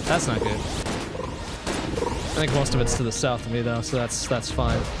 That's not good. I think most of it's to the south of me though, so that's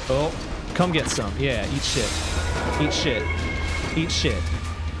fine. Oh, come get some. Yeah, eat shit. Eat shit. Eat shit.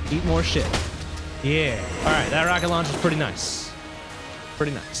 Eat more shit. Yeah. All right, that rocket launch is pretty nice.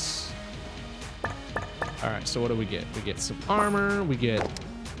 Pretty nice. All right, so what do we get? We get some armor. We get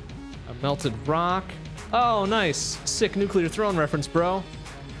a melted rock. Oh, nice. Sick nuclear throne reference, bro.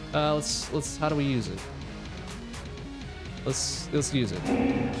 Let's. How do we use it? Let's use it.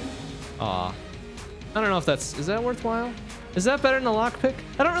 Aw. I don't know if is that worthwhile? Is that better than the lockpick?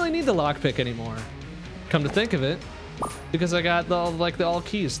 I don't really need the lockpick anymore. Come to think of it, because I got the all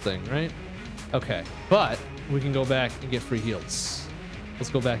keys thing, right? Okay, but we can go back and get free heals. Let's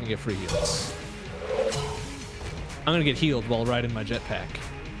go back and get free heals. I'm gonna get healed while riding my jetpack.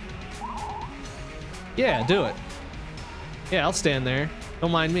 Yeah, do it. Yeah, I'll stand there.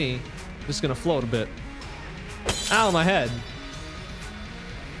 Don't mind me. I'm just gonna float a bit. Ow, my head.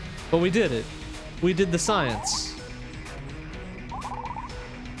 But we did it. We did the science.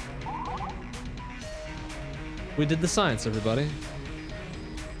 We did the science, everybody.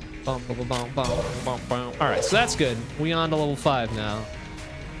 Bum, bum, bum, bum, bum, bum. All right, so that's good. We on to level 5 now.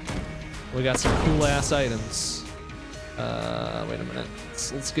 We got some cool ass items. Wait a minute.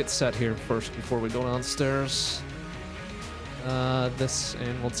 Let's get set here first before we go downstairs. This,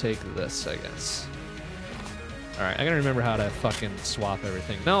 and we'll take this, I guess. All right, I gotta remember how to fucking swap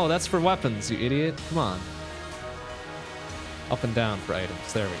everything. No, that's for weapons, you idiot. Come on. Up and down for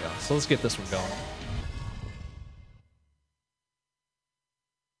items. There we go. So let's get this one going.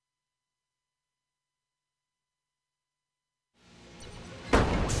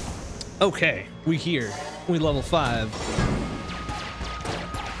 Okay, we here. We level 5.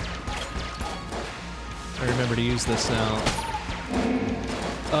 I remember to use this now.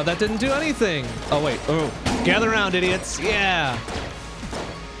 Oh, that didn't do anything. Oh, wait. Oh, gather around, idiots. Yeah.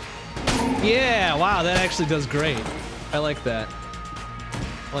 Yeah, wow, that actually does great. I like that.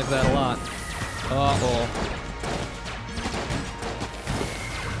 I like that a lot. Uh-oh.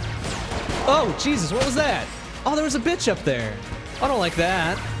 Oh, Jesus, what was that? Oh, there was a bitch up there. I don't like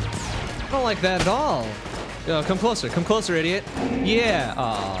that. I don't like that at all. Yo, come closer, idiot. Yeah.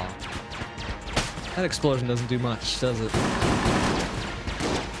 Aw. That explosion doesn't do much, does it?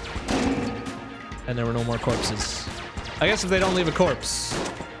 And there were no more corpses. I guess if they don't leave a corpse,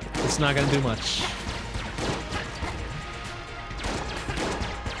 it's not gonna do much.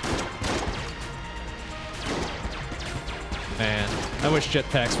 Man, I wish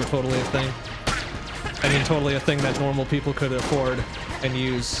jetpacks were totally a thing. I mean, totally a thing that normal people could afford and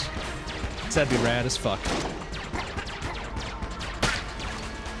use. That'd be rad as fuck.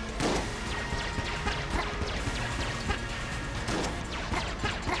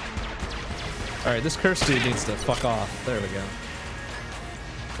 Alright, this cursed dude needs to fuck off. There we go.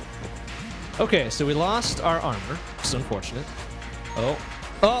 Okay, so we lost our armor, which is unfortunate.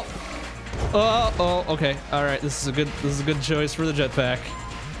 Okay. Alright, this is a good choice for the jetpack.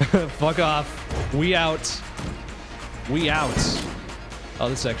 Fuck off. We out. We out. Oh,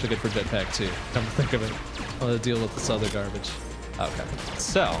 this is actually good for jetpack too. Come to think of it. I'll have to deal with this other garbage. Okay.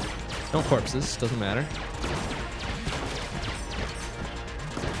 So, no corpses, doesn't matter.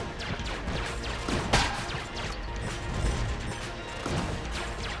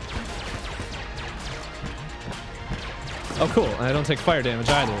 Oh, cool. I don't take fire damage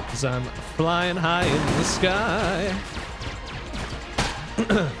either, because I'm flying high in the sky.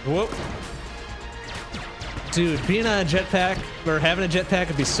 Whoop. Dude, being on a jetpack, or having a jetpack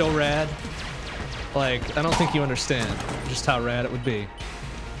would be so rad. Like, I don't think you understand just how rad it would be.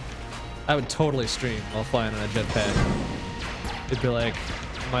 I would totally stream while flying on a jetpack. It'd be like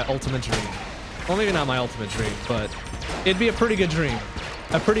my ultimate dream. Well, maybe not my ultimate dream, but it'd be a pretty good dream.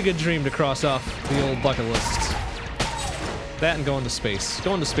 A pretty good dream to cross off the old bucket list. That and going to space.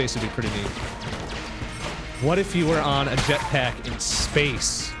 Going to space would be pretty neat. What if you were on a jetpack in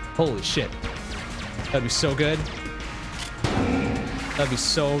space? Holy shit. That'd be so good. That'd be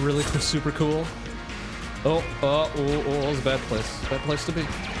so really super cool. Oh, that was a bad place. Bad place to be.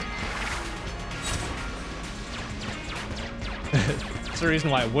 Is there a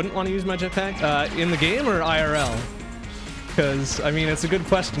reason why I wouldn't want to use my jetpack? In the game or IRL? Because, I mean, it's a good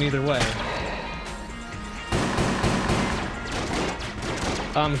question either way.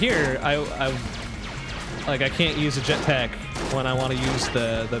 Here, I can't use a jetpack when I want to use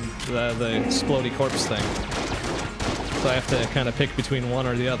the explodey corpse thing. So I have to kind of pick between one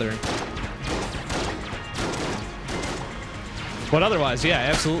or the other. But otherwise, yeah,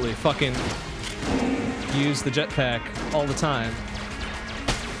 absolutely. Fucking use the jetpack all the time.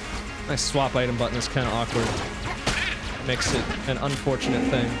 Nice swap item button is kind of awkward. Makes it an unfortunate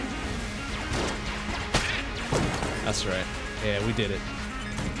thing. That's right. Yeah, we did it.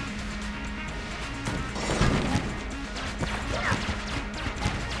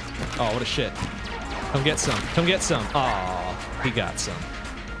 Oh, what a shit. Come get some. Come get some. Aw, he got some.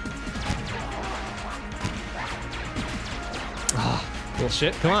 Ah, little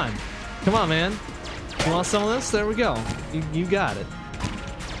shit. Come on. Come on, man. You want some of this? There we go. You got it.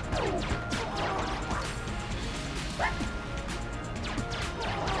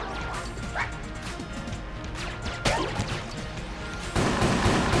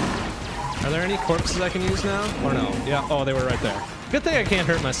 Are there any corpses I can use now? Or no? Yeah, oh, they were right there. Good thing I can't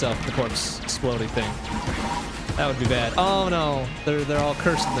hurt myself with the corpse exploding thing. That would be bad. Oh no, they're all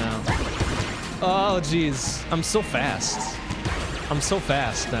cursed now. Oh jeez, I'm so fast. I'm so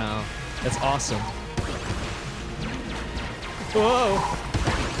fast now. That's awesome. Whoa!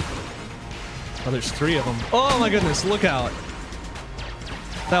 Oh, there's 3 of them. Oh my goodness, look out.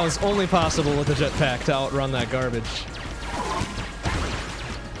 That was only possible with a jetpack to outrun that garbage.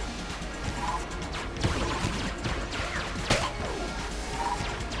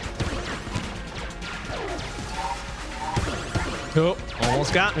 Oh,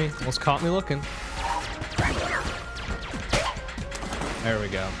 almost got me. Almost caught me looking. There we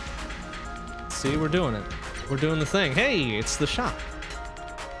go. See, we're doing it. We're doing the thing. Hey, it's the shop.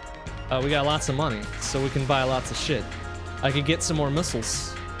 We got lots of money, so we can buy lots of shit. I could get some more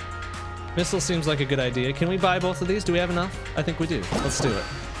missiles. Missile seems like a good idea. Can we buy both of these? Do we have enough? I think we do. Let's do it.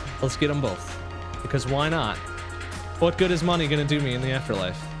 Let's get them both. Because why not? What good is money gonna do me in the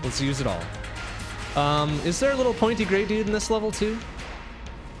afterlife? Let's use it all. Is there a little pointy gray dude in this level too?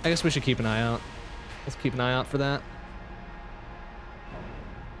 I guess we should keep an eye out. Let's keep an eye out for that.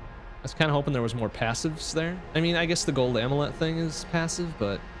 I was kind of hoping there was more passives there. I mean, I guess the gold amulet thing is passive,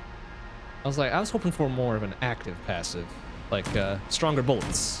 but I was hoping for more of an active passive, like stronger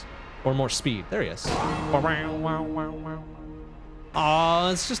bullets or more speed. There he is.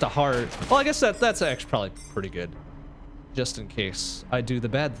 Aw, it's just a heart. Well, I guess that's actually probably pretty good, just in case I do the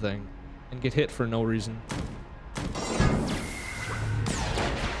bad thing and get hit for no reason.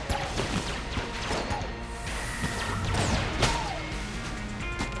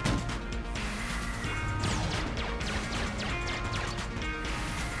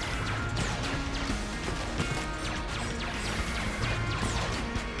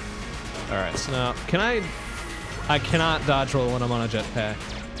 Alright, so now, I cannot dodge roll when I'm on a jetpack.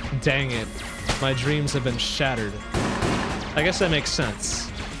 Dang it. My dreams have been shattered. I guess that makes sense.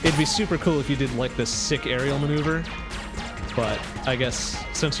 It'd be super cool if you did like this sick aerial maneuver, but I guess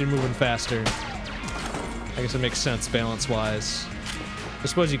since you're moving faster, I guess it makes sense balance-wise. I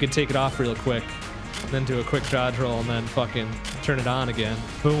suppose you could take it off real quick, then do a quick dodge roll, and then fucking turn it on again.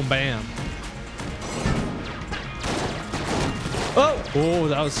 Boom, bam. Oh! Oh,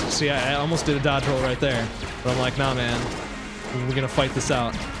 that was... See, I almost did a dodge roll right there. But I'm like, nah, man. We're gonna fight this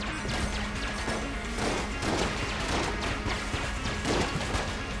out.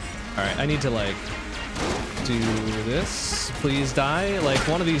 Alright, I need to, like, do this. Please die. Like,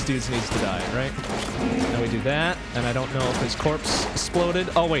 one of these dudes needs to die, right? Now we do that, and I don't know if his corpse exploded.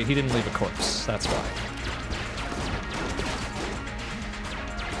 Oh, wait, he didn't leave a corpse. That's why.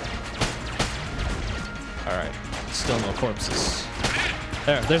 Alright. Still no corpses.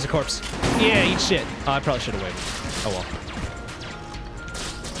 There's a corpse. Yeah, eat shit. Oh, I probably should have waited. Oh well.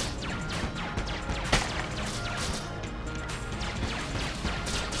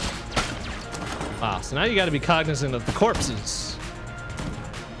 Wow, so now you gotta be cognizant of the corpses.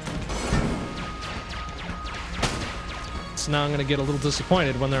 So now I'm gonna get a little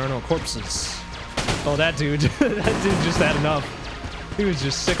disappointed when there are no corpses. Oh, that dude. That dude just had enough. He was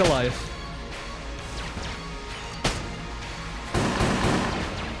just sick of life.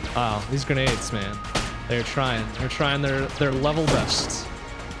 Wow, these grenades, man. They're trying. They're trying their level best.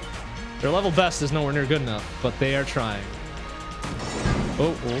 Their level best is nowhere near good enough, but they are trying.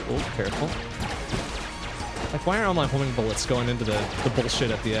 Oh, careful. Like, why are all my homing bullets going into the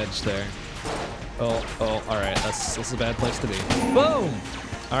bullshit at the edge there? Oh, all right. This is a bad place to be. Boom!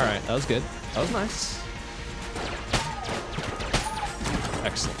 All right, that was good. That was nice.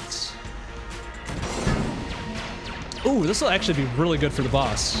 Excellent. Ooh, this will actually be really good for the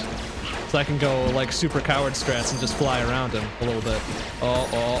boss. So I can go, like, super coward strats and just fly around him a little bit.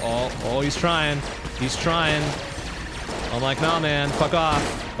 Oh, he's trying. He's trying. I'm like, nah, man, fuck off.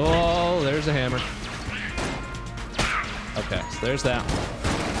 Oh, there's a hammer. Okay, so there's that one.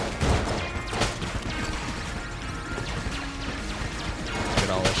 Look at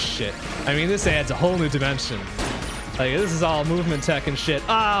all this shit. I mean, this adds a whole new dimension. Like, this is all movement tech and shit.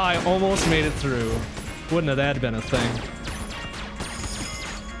 Ah, I almost made it through. Wouldn't have that been a thing.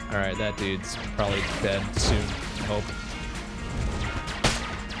 Alright, that dude's probably dead soon, I hope.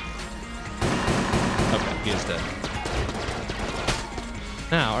 Okay, he is dead.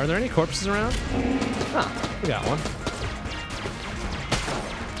 Now, are there any corpses around? Ah, we got one.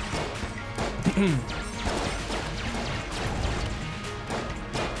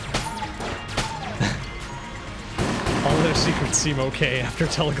 All their secrets seem okay after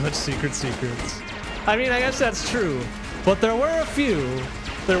Teleglitch secrets. I mean, I guess that's true, but there were a few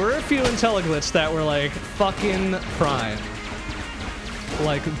in Teleglitch that were like fucking prime.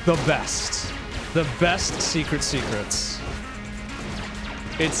 Like the best secrets.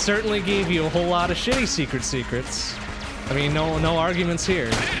 It certainly gave you a whole lot of shitty secrets. I mean, no arguments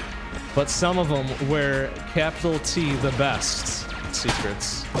here. But some of them were capital T the best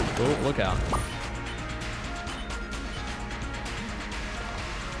secrets. Oh, look out.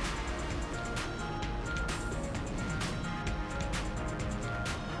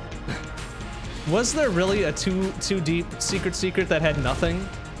 Was there really a too deep secret that had nothing?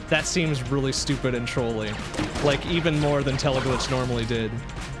 That seems really stupid and trolly. Like, even more than Teleglitch normally did.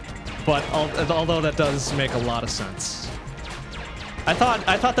 But although that does make a lot of sense. I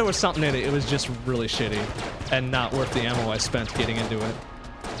thought there was something in it. It was just really shitty and not worth the ammo I spent getting into it.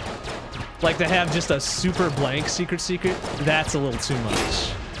 Like, to have just a super blank secret, that's a little too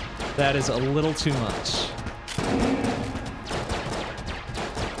much. That is a little too much.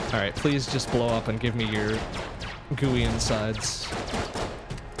 Alright, please just blow up and give me your gooey insides.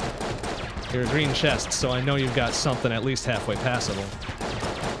 You're a green chest, so I know you've got something at least halfway passable.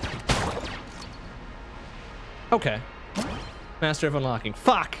 Okay. Master of unlocking.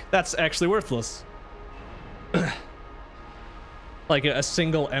 Fuck! That's actually worthless. Like a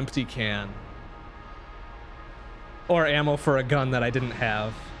single empty can. Or ammo for a gun that I didn't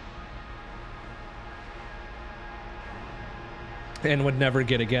have. And would never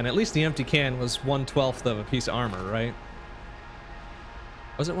get again. At least the empty can was 1/12 of a piece of armor, right?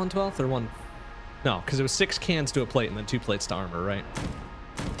 Was it 1/12 or 1? No, because it was 6 cans to a plate and then 2 plates to armor, right?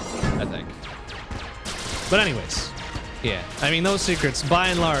 I think. But anyways, yeah. I mean, those secrets, by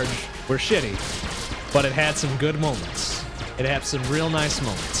and large, were shitty. But it had some good moments. It had some real nice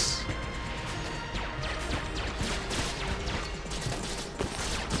moments.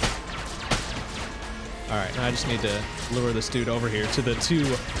 Alright, now I just need to lure this dude over here to the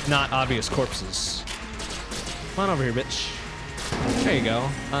 2 not obvious corpses. Come on over here, bitch. There you go.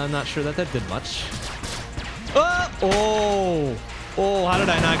 I'm not sure that did much. Oh! Oh, how did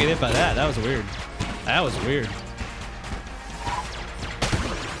I not get hit by that? That was weird. That was weird.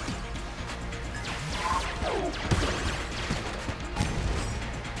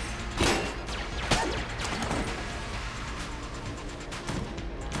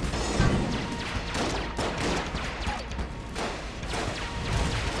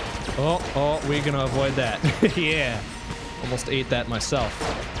 Oh, we're gonna avoid that. Yeah. Almost ate that myself.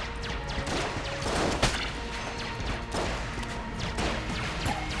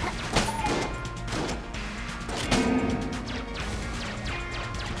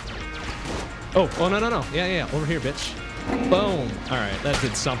 Oh, no. Yeah. Over here, bitch. Boom. All right, that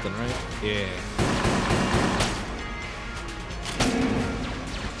did something, right? Yeah.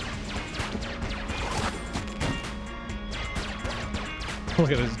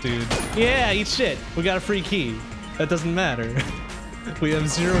 Look at this dude. Yeah, eat shit. We got a free key. That doesn't matter. We have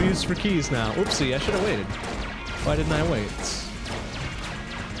 0 use for keys now. Oopsie, I should have waited. Why didn't I wait?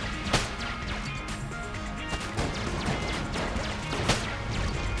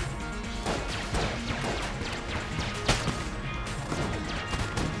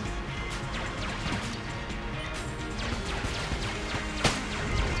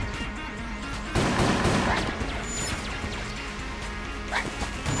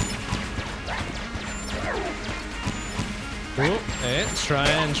 Ooh, hey,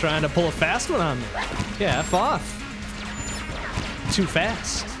 trying to pull a fast one on me. Yeah, F off. Too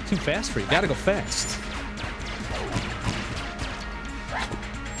fast. Too fast for you. Gotta go fast.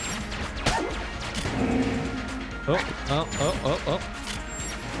 Oh.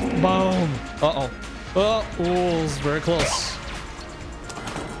 Boom. Uh-oh. Oh, ooh, it's very close.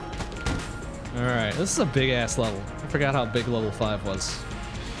 Alright, this is a big-ass level. I forgot how big level 5 was.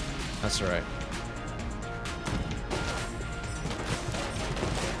 That's alright.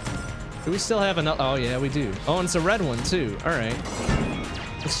 Do we still have another? Oh, yeah, we do. Oh, and it's a red one, too. Alright.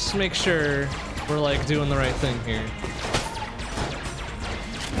 Let's just make sure we're, like, doing the right thing here.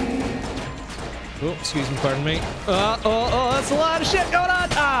 Oh, excuse me, pardon me. Oh, that's a lot of shit going on.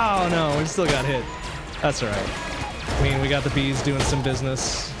 Oh, no, we still got hit. That's all right. I mean, we got the bees doing some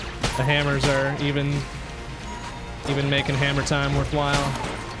business. The hammers are even making hammer time worthwhile.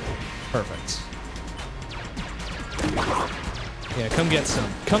 Perfect. Yeah, come get some.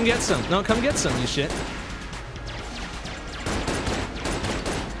 Come get some. No, come get some, you shit.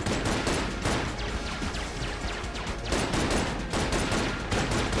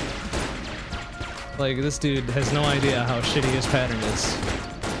 Like, this dude has no idea how shitty his pattern is.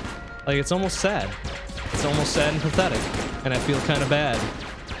 Like, it's almost sad. It's almost sad and pathetic. And I feel kind of bad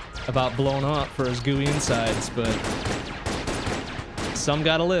about blowing up for his gooey insides, but some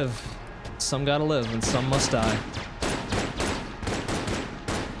gotta live. Some gotta live, and some must die.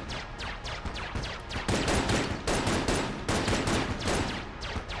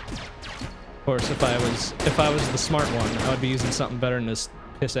 Of course, if I was the smart one, I would be using something better than this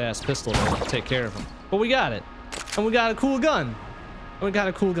piss-ass pistol to take care of him. But we got it. And we got a cool gun. And we got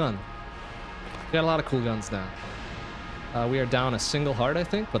a cool gun. We got a lot of cool guns now. We are down a single heart, I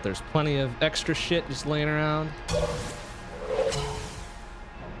think, but there's plenty of extra shit just laying around.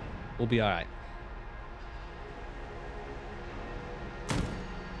 We'll be alright.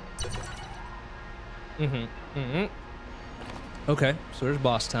 Okay, so there's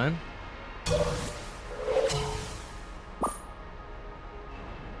boss time.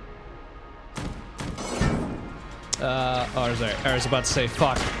 I was about to say,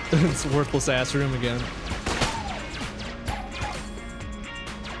 fuck. It's a worthless ass room again.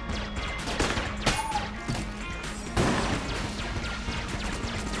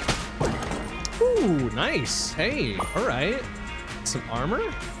 Ooh, nice. Hey, alright. Some armor?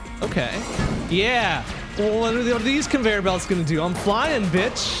 Okay. Yeah. Well, what are these conveyor belts gonna do? I'm flying,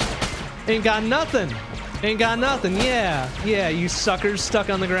 bitch. Ain't got nothing. Ain't got nothing. Yeah. Yeah, you suckers stuck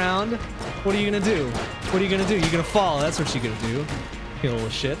on the ground. What are you gonna do? What are you gonna do? You're gonna fall. That's what you're gonna do. You little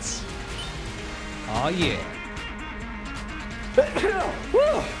shits. Aw, yeah.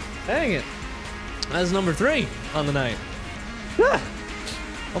 Woo! Dang it. That's number 3 on the night.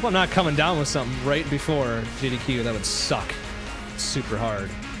 Hope I'm not coming down with something right before GDQ. That would suck. Super hard.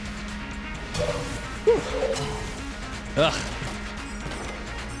 Whew. Ugh.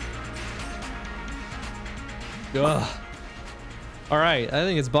 Ugh. Alright, I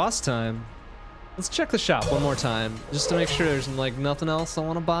think it's boss time. Let's check the shop one more time, just to make sure there's like nothing else I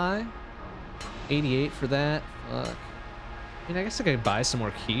want to buy. 88 for that. Fuck. I mean, I guess I could buy some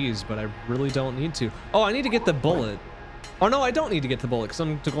more keys, but I really don't need to. Oh, I need to get the bullet. Oh no, I don't need to get the bullet because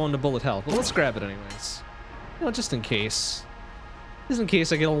I'm going to bullet health. But let's grab it anyways. You know, just in case. Just in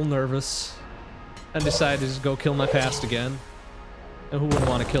case I get a little nervous and decide to just go kill my past again. And who wouldn't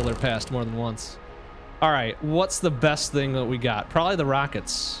want to kill their past more than once? Alright, what's the best thing that we got? Probably the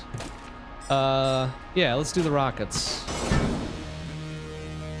rockets. Yeah, let's do the rockets.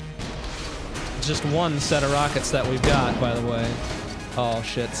 Just one set of rockets that we've got, by the way. Oh,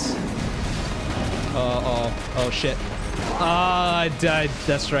 shits. Oh, shit. I died.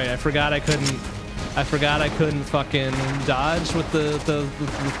 That's right. I forgot I couldn't fucking dodge with the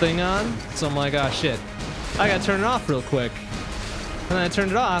thing on. So I'm like, oh, shit. I gotta turn it off real quick. And then I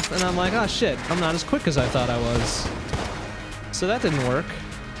turned it off, and I'm like, oh, shit. I'm not as quick as I thought I was. So that didn't work.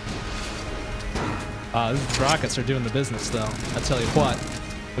 These rockets are doing the business, though. I tell you what.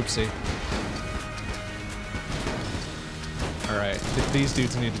 Oopsie. Alright, these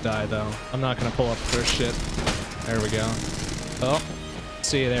dudes need to die, though. I'm not gonna pull up their shit. There we go. Oh.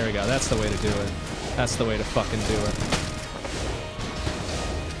 See, there we go. That's the way to do it. That's the way to fucking do it.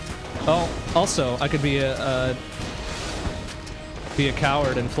 Oh, also, I could be a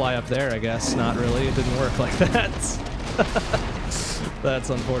coward and fly up there, I guess. Not really. It didn't work like that. That's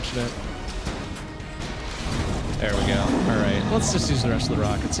unfortunate. There we go. Alright, let's just use the rest of the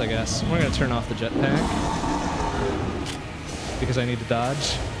rockets, I guess. We're gonna turn off the jetpack. Because I need to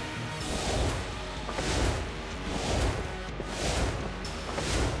dodge.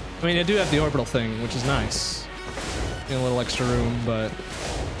 I mean, I do have the orbital thing, which is nice. a little extra room, but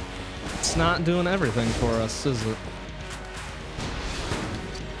it's not doing everything for us, is it?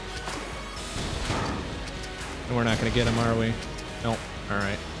 And we're not gonna get him, are we? Nope. All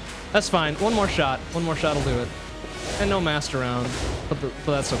right. That's fine. One more shot. One more shot will do it. And no master round, but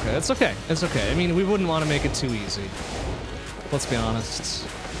that's okay. It's okay. It's okay. I mean, we wouldn't want to make it too easy. Let's be honest.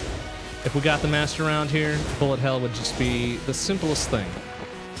 If we got the master round here, bullet hell would just be the simplest thing.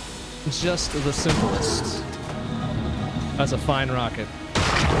 Just the simplest. That's a fine rocket.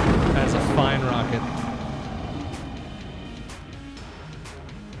 That's a fine rocket.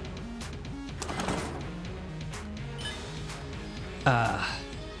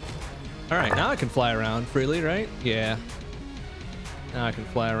 All right, now I can fly around freely, right? Yeah. Now I can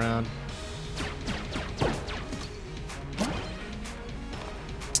fly around.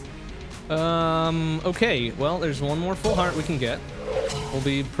 Okay, well, there's one more full heart we can get. We'll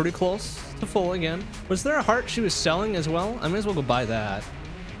be pretty close to full again. Was there a heart she was selling as well? I may as well go buy that.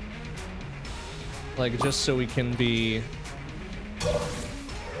 Like, just so we can be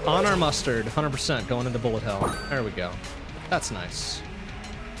on our mustard, 100% going into bullet hell. There we go. That's nice.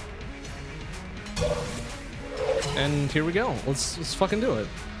 And here we go. Let's fucking do it.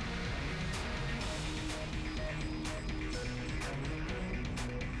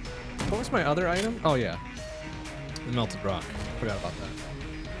 What was my other item? Oh yeah, the melted rock. Forgot about that.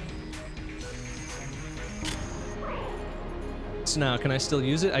 So now, can I still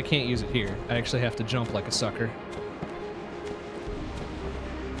use it? I can't use it here. I actually have to jump like a sucker.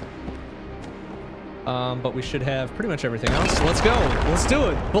 But we should have pretty much everything else. So let's go. Let's do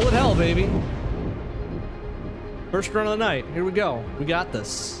it. Bullet hell, baby. First run of the night. Here we go. We got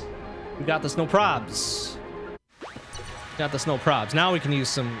this. We got this. No probs. Got this. No probs. Now we can use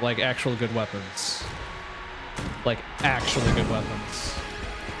some like actual good weapons. Like actually good weapons.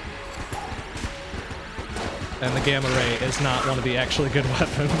 And the gamma ray is not one of the actually good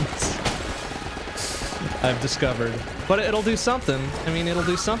weapons. I've discovered. But it'll do something. I mean, it'll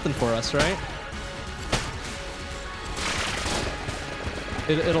do something for us, right?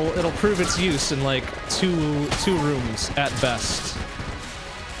 It'll prove its use in like two rooms at best.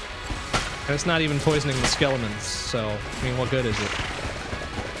 And it's not even poisoning the skeletons, so I mean, what good is it?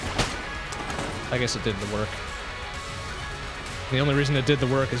 I guess it did the work. The only reason it did the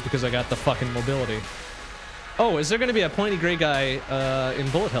work is because I got the fucking mobility. Oh, is there gonna be a pointy gray guy in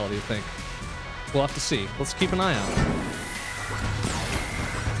bullet hell, do you think? We'll have to see. Let's keep an eye out.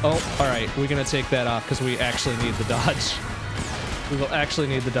 Oh, alright, we're gonna take that off because we actually need the dodge. We will actually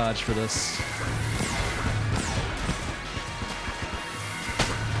need the dodge for this.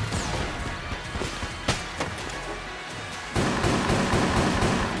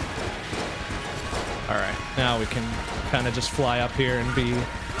 Alright, now we can kind of just fly up here and be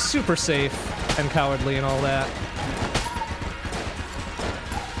super safe and cowardly and all that.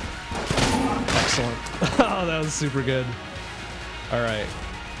 Excellent. Oh, that was super good. Alright.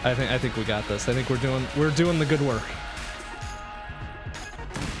 I think we got this. I think we're doing the good work.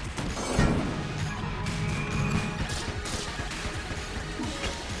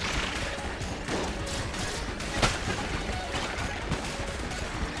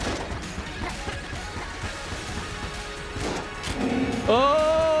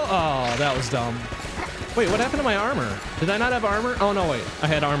 That was dumb. Wait, what happened to my armor? Did I not have armor? Oh no, wait. I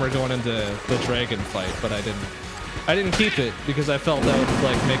had armor going into the dragon fight, but I didn't keep it because I felt that would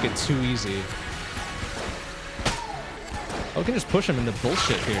like make it too easy. Oh, we can just push him into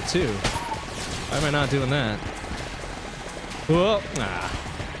bullshit here too. Why am I not doing that? Whoa. Ah.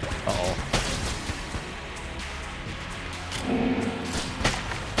 Uh-oh.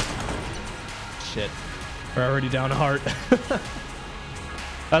 Shit. We're already down a heart.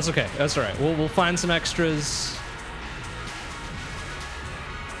 That's okay. That's all right. We'll find some extras.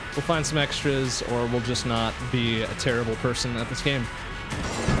 We'll find some extras, or we'll just not be a terrible person at this game.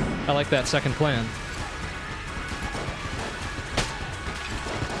 I like that second plan.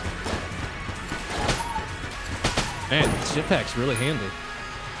 Man, this jetpack's really handy.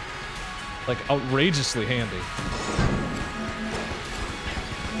 Like, outrageously handy.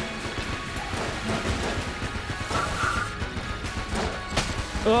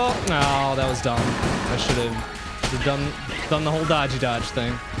 Oh, no, that was dumb. I should have done the whole dodgy dodge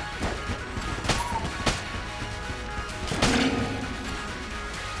thing.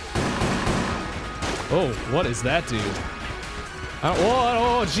 Oh, what is that dude?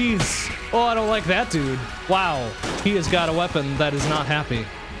 Oh, jeez. Oh, I don't like that dude. Wow, he has got a weapon that is not happy.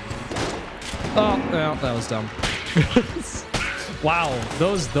 Oh, no, that was dumb. Wow,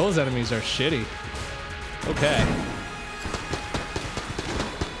 those enemies are shitty. Okay.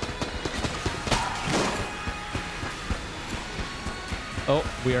 Oh,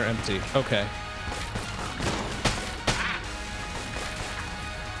 we are empty. Okay.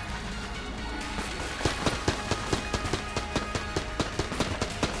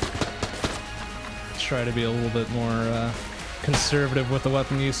 Try to be a little bit more conservative with the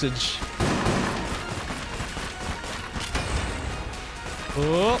weapon usage.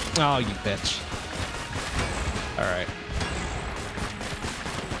 Oh, you bitch. All right.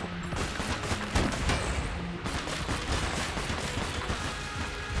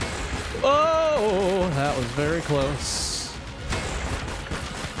 Oh, that was very close.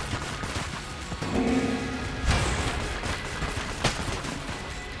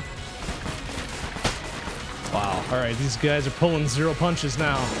 Wow. All right, these guys are pulling 0 punches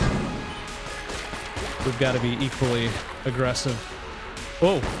now. We've got to be equally aggressive.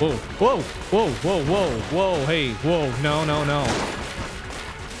 Whoa, whoa, whoa, whoa, whoa, whoa, whoa, hey, whoa, no, no, no.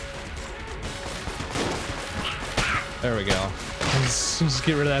 There we go. Just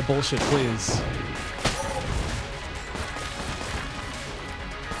get rid of that bullshit, please.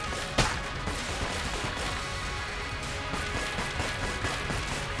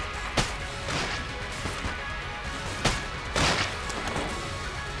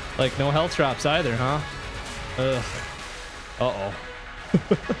 Like, no health drops either, huh? Ugh. Uh-oh.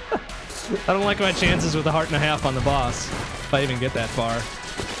 I don't like my chances with a heart and a half on the boss, if I even get that far.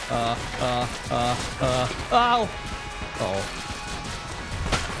 Ow! Oh.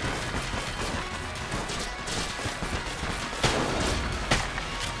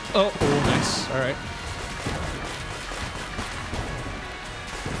 Oh, nice. All right.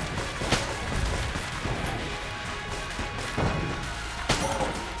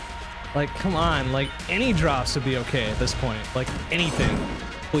 Like, come on. Like, any drops would be okay at this point. Like, anything.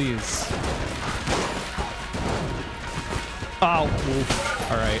 Please. Oh.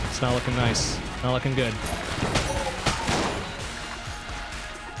 Oof. All right. It's not looking nice. Not looking good.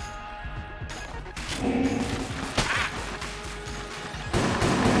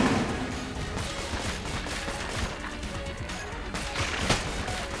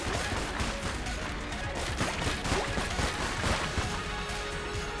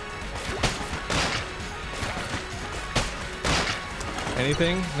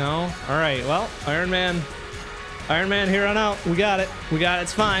 Anything? No? Alright, well, Iron Man here on out. We got it. We got it.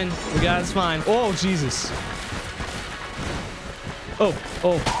 It's fine. We got it. It's fine. Oh, Jesus.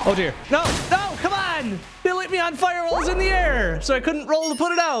 Oh dear. No, no, come on! They lit me on fire while I was in the air, so I couldn't roll to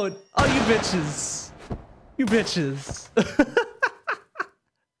put it out. Oh, you bitches. You bitches.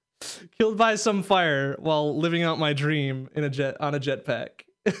 Killed by some fire while living out my dream in on a jetpack.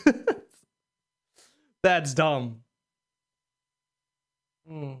 That's dumb.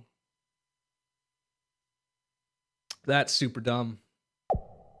 That's super dumb.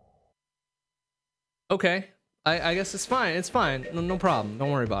 Okay, I guess it's fine. It's fine. No problem.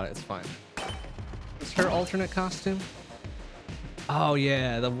 Don't worry about it. It's fine. Is her alternate costume? Oh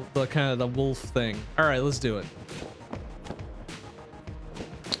yeah, the kind of the wolf thing. All right, let's do it.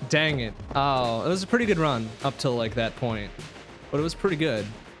 Dang it. Oh, it was a pretty good run up till like that point, but it was pretty good.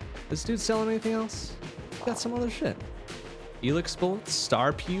 This dude selling anything else? Got some other shit. Helix bullets,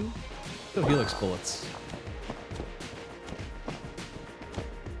 star pew. Go helix bullets.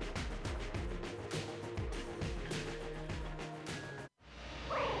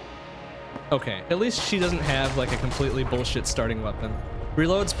 Okay, at least she doesn't have like a completely bullshit starting weapon.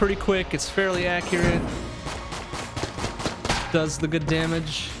 Reload's pretty quick, it's fairly accurate. Does the good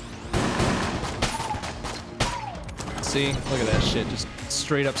damage. See, look at that shit, just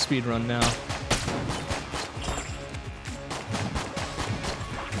straight up speedrun now.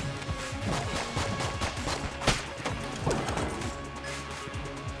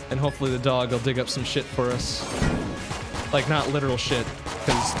 And hopefully the dog will dig up some shit for us. Like, not literal shit,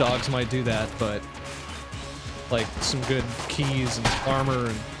 because dogs might do that, but like some good keys and armor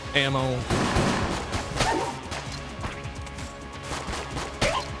and ammo.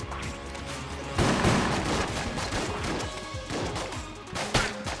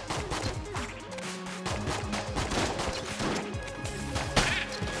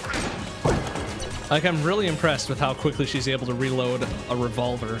 Like, I'm really impressed with how quickly she's able to reload a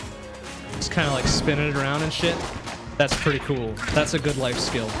revolver. Just kind of like spinning it around and shit. That's pretty cool. That's a good life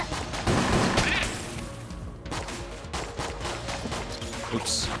skill.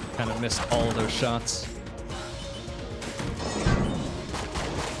 Oops, kind of missed all of those shots.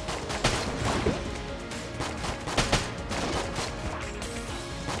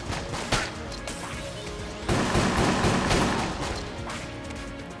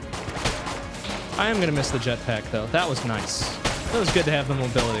 I am gonna miss the jetpack though. That was nice. It was good to have the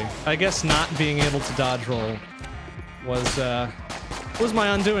mobility. I guess not being able to dodge roll was was my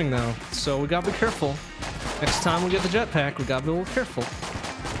undoing, though. So we gotta be careful. Next time we get the jetpack, we gotta be a little careful.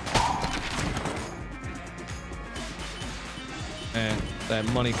 And that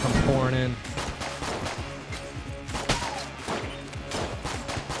money come pouring in.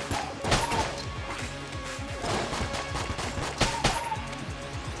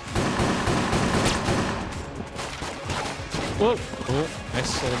 Whoa! Oh,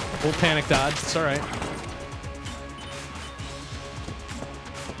 nice little panic dodge. It's all right.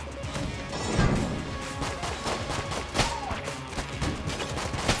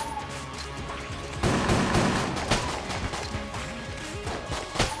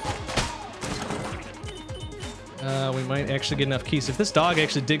 We might actually get enough keys. If this dog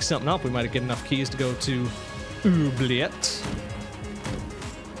actually digs something up, we might get enough keys to go to Oubliette.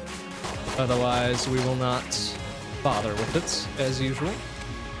 Otherwise, we will not bother with it, as usual.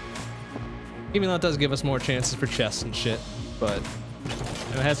 Even though it does give us more chances for chests and shit, but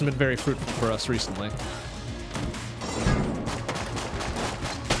it hasn't been very fruitful for us recently.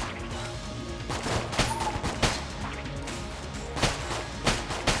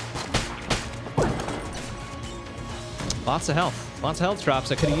 Lots of health. Lots of health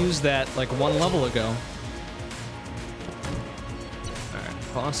drops. I could have used that like 1 level ago.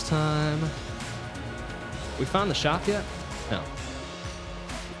 Alright, boss time. We found the shop yet? No.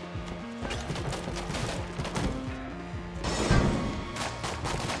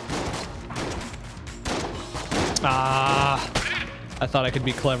 Ah! I thought I could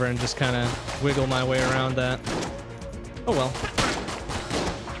be clever and just kind of wiggle my way around that. Oh well.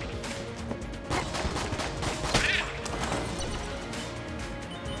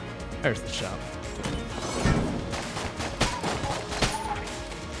 There's the shop.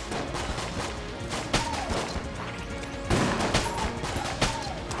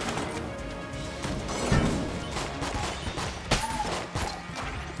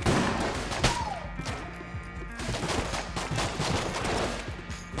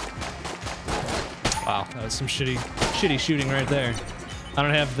 Wow, that was some shitty shooting right there. I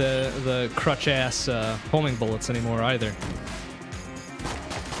don't have the crutch ass homing bullets anymore either.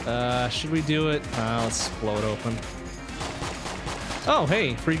 Should we do it? Let's blow it open. Oh,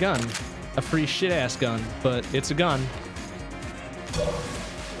 hey, free gun. A free shit-ass gun, but it's a gun.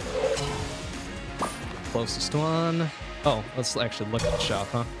 Closest one. Oh, let's actually look at the shop,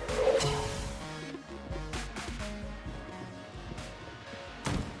 huh?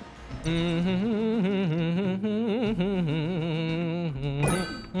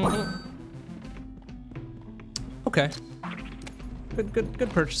 Okay. Good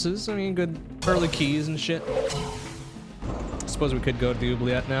purchases. I mean, good early keys and shit. Suppose we could go to the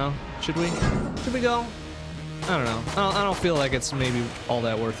Oubliette now. Should we? Should we go? I don't know. I don't feel like it's maybe all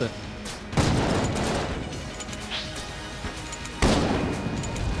that worth it.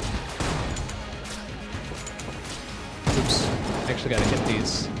 Oops. Actually gotta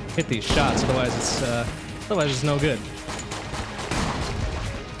hit these shots, otherwise it's no good.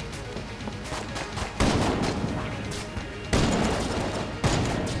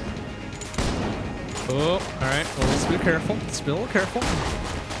 Oh, alright. Well, let's be careful. Let's be a little careful.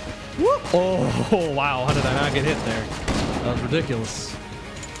 Whoop! Oh, wow. How did I not get hit there? That was ridiculous.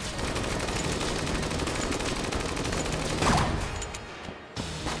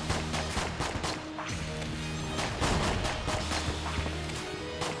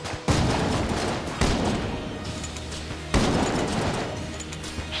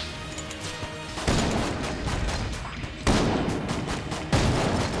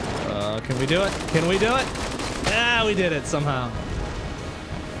 Can we do it? Can we do it? Ah, we did it somehow.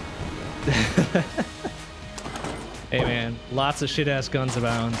 Hey man, lots of shit-ass guns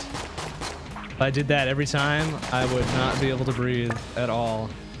abound. If I did that every time, I would not be able to breathe at all.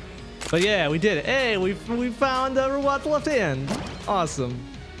 But yeah, we did it. Hey, we found Ruat's left hand. Awesome.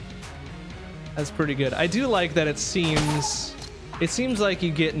 That's pretty good. I do like that it seems like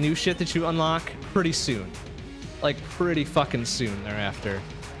you get new shit that you unlock pretty soon. Like pretty fucking soon thereafter.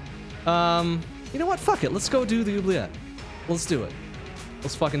 You know what? Fuck it. Let's go do the Oubliette. Let's do it.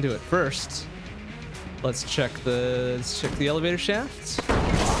 Let's fucking do it. First, let's check the elevator shaft.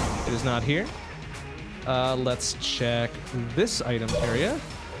 It is not here. Let's check this item area.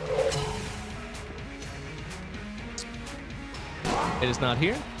 It is not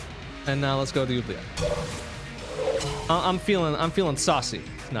here. And now let's go to the Oubliette. I'm feeling saucy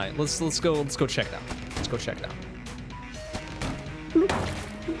tonight. Let's go check it out. Let's go check it out.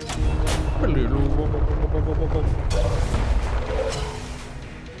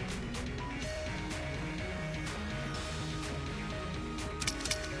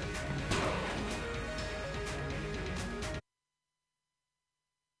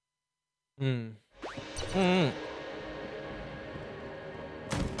 Hmm. Hmm.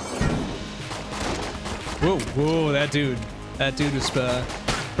 Whoa, whoa, that dude was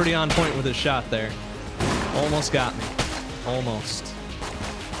pretty on point with his shot there. Almost got me. Almost.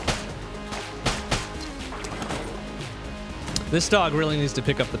 This dog really needs to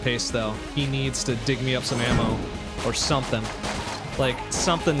pick up the pace, though. He needs to dig me up some ammo or something. Like,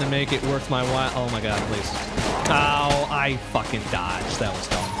 something to make it worth my while. Oh my god, please. Ow, I fucking dodged. That was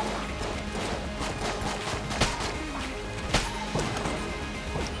dumb.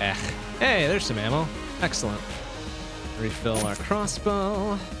 Hey, there's some ammo. Excellent. Refill our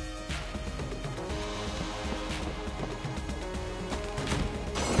crossbow.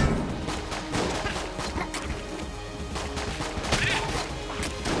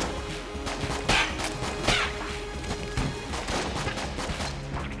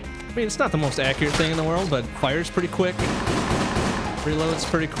 I mean, it's not the most accurate thing in the world, but fire's pretty quick. Reload's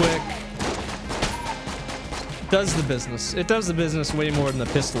pretty quick. Does the business. It does the business way more than the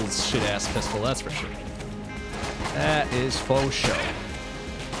pistol's shit-ass pistol, that's for sure. That is faux show.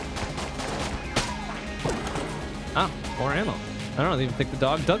 Ah, more ammo. I don't even think the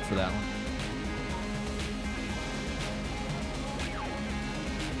dog dug for that one.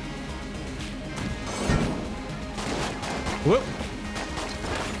 Whoop.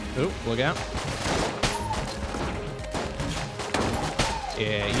 Oh, look out.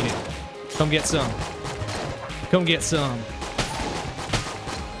 Yeah, eat it. Come get some. Come get some.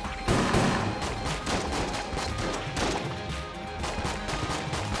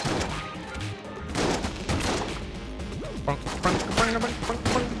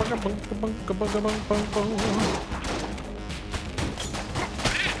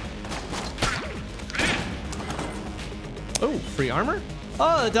 Oh, free armor?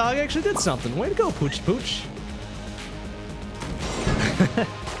 Oh, the dog actually did something. Way to go, Pooch Pooch.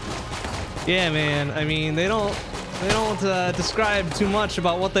 Yeah, man. I mean, they don't describe too much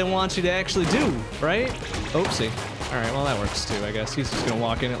about what they want you to actually do, right? Oopsie. All right, well that works too, I guess. He's just gonna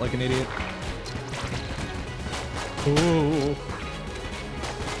walk in it like an idiot. Ooh.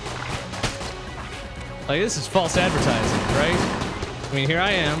 Like, this is false advertising, right? I mean, here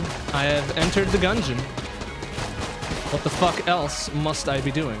I am. I have entered the Gungeon. What the fuck else must I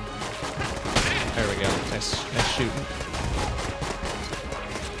be doing? There we go. Nice shooting.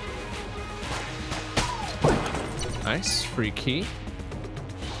 Nice. Free key.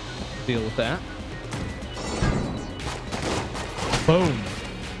 Deal with that. Boom.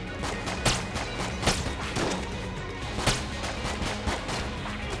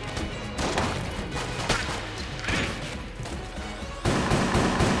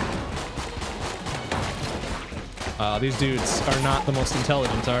 These dudes are not the most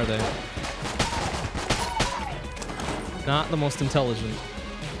intelligent, are they? Not the most intelligent.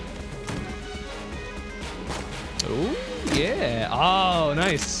 Oh, yeah. Oh,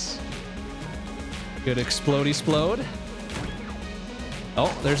 nice. Good explode.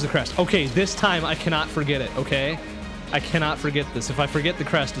 Oh, there's the crest. Okay, this time I cannot forget it, okay? I cannot forget this. If I forget the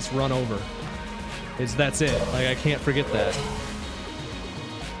crest, it's run over. That's it. Like, I can't forget that.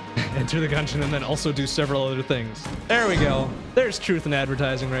 Enter the Gungeon and then also do several other things. There we go. There's truth in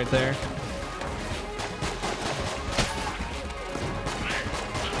advertising right there.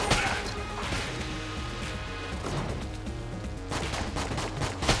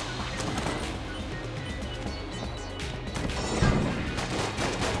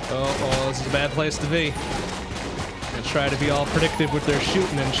 Oh, this is a bad place to be. And try to be all predictive with their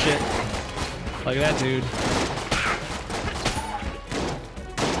shooting and shit. Like that dude.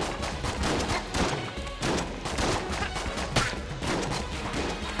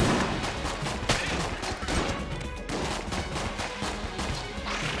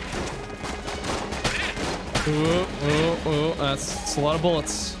 That's a lot of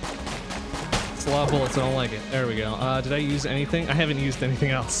bullets. It's a lot of bullets. I don't like it. There we go. Did I use anything? I haven't used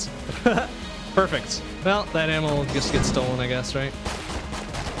anything else. Perfect. Well, that ammo will just get stolen, I guess, right?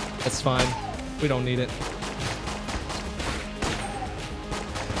 That's fine. We don't need it.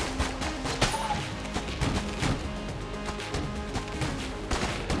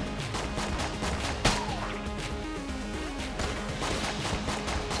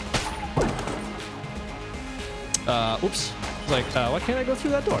 Oops. It's like, why can't I go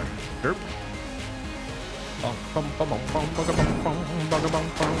through that door? Derp.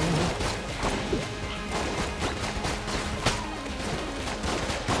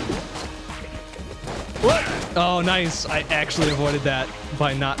 What? Oh, nice. I actually avoided that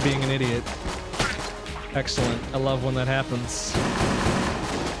by not being an idiot. Excellent. I love when that happens.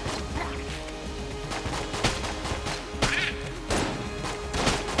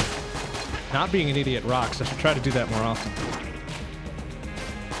 Not being an idiot rocks. I should try to do that more often.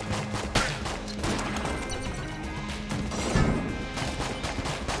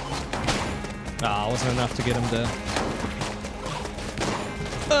 Ah, wasn't enough to get him to...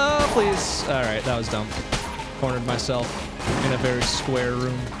 Oh, please. All right, that was dumb. Cornered myself in a very square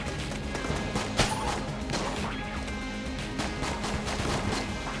room.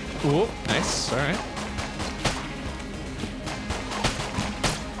 Whoa, nice. All right.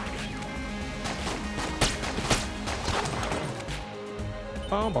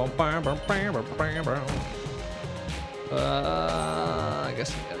 I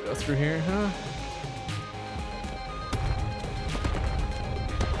guess we gotta go through here, huh?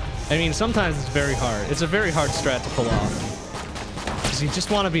 I mean, sometimes it's very hard. It's a very hard strat to pull off. Because you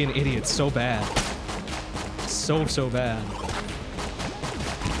just want to be an idiot so bad. So, so bad.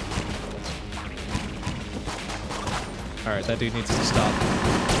 Alright, that dude needs to stop.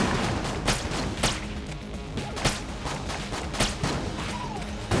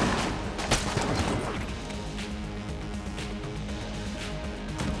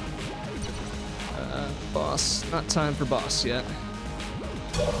 Boss. Not time for boss yet.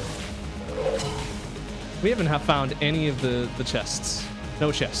 We haven't found any of the chests.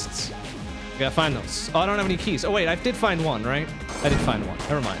 No chests. We gotta find those. Oh, I don't have any keys. Oh, wait, I did find one, right? I did find one.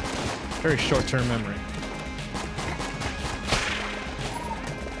 Never mind. Very short-term memory.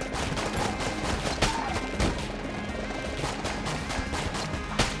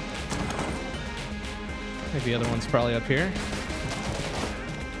 Maybe the other one's probably up here.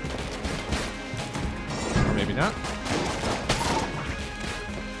 Or maybe not.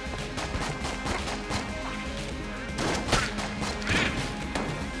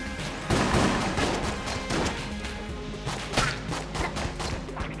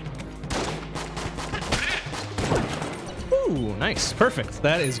 Nice, perfect.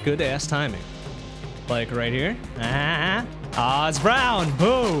 That is good ass timing. Like right here. Ah, it's brown.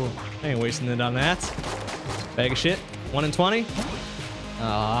 Boo. I ain't wasting it on that. Bag of shit. 1 in 20.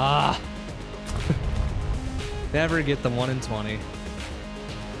 Ah. Never get the 1 in 20.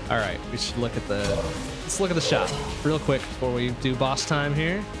 All right, we should look at the. Let's look at the shop real quick before we do boss time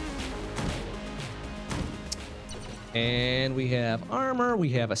here. And we have armor. We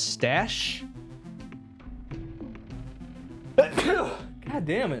have a stash. God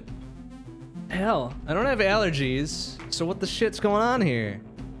damn it. Hell, I don't have allergies, so what the shit's going on here?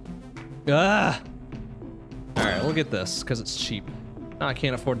 Ah! Alright, we'll get this, because it's cheap. Now I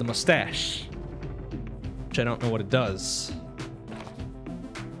can't afford the mustache. Which I don't know what it does.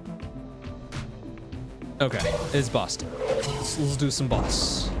 Okay, it's boss time. Let's do some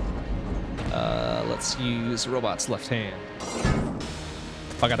boss. Let's use robot's left hand.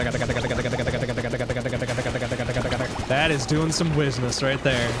 That is doing some business right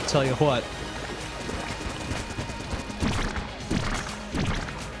there. Tell you what.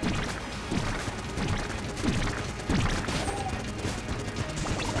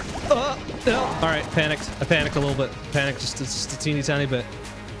 No. All right, panicked. I panicked a little bit. Panicked just a teeny tiny bit.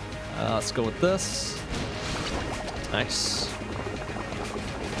 Let's go with this. Nice.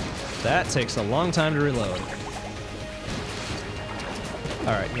 That takes a long time to reload.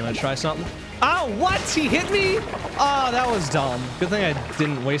 All right, you want to try something? Oh, what? He hit me? Oh, that was dumb. Good thing I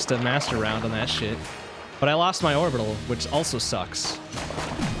didn't waste a master round on that shit. But I lost my orbital, which also sucks.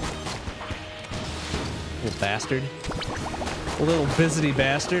 Little bastard. A little busy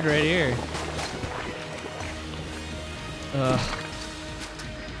bastard right here.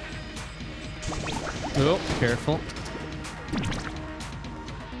 Oh, careful.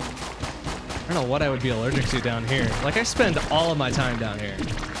 I don't know what I would be allergic to down here. Like, I spend all of my time down here.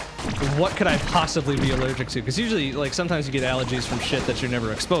 What could I possibly be allergic to? Because usually, like, sometimes you get allergies from shit that you're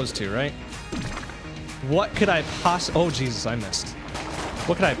never exposed to, right? What could I oh, Jesus, I missed.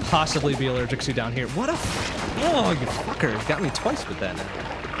 What could I possibly be allergic to down here? What a oh, you fucker. Got me twice with that now.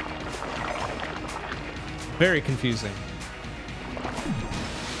 Very confusing.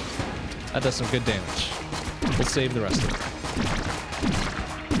 That does some good damage. We'll save the rest of it.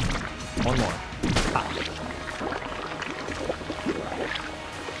 One more. Ah.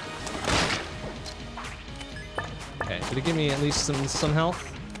 Okay, did it give me at least some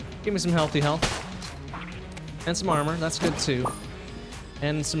health? Give me some healthy health. And some armor, that's good too.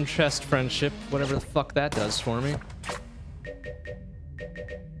 And some chest friendship, whatever the fuck that does for me.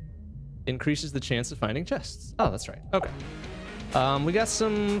 Increases the chance of finding chests. Oh, that's right. Okay. We got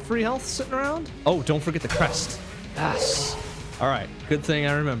some free health sitting around. Oh, don't forget the crest. Yes. All right, good thing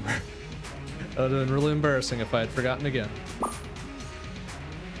I remember. That would have been really embarrassing if I had forgotten again.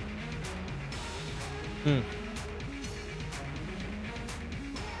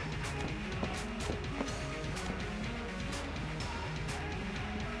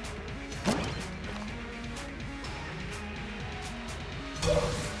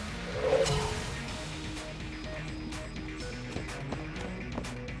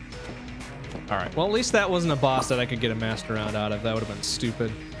 All right. Well, at least that wasn't a boss that I could get a master round out of. That would have been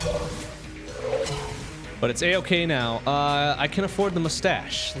stupid. But it's a-okay now. I can afford the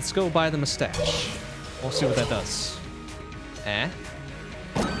mustache. Let's go buy the mustache. We'll see what that does. Eh?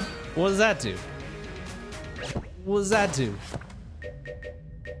 What does that do? What does that do?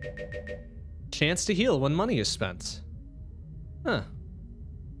 Chance to heal when money is spent. Huh.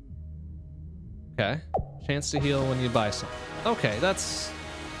 Okay. Chance to heal when you buy something. Okay, that's...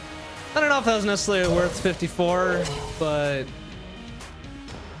 I don't know if that was necessarily worth 54, but...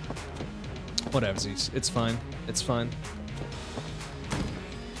 whatevsies. It's fine. It's fine.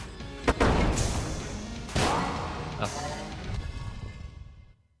 Oh.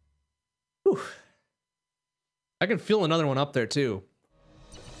 Whew. I can feel another one up there, too.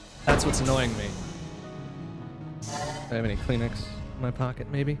 That's what's annoying me. Do I have any Kleenex in my pocket,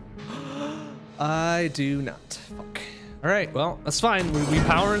 maybe? I do not. Fuck. All right, well, that's fine. We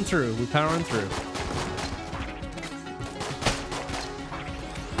powering through. We powering through.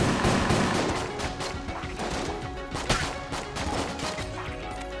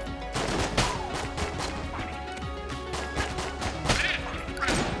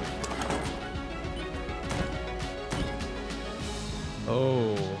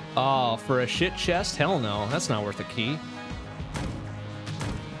 Oh, for a shit chest? Hell no, that's not worth a key.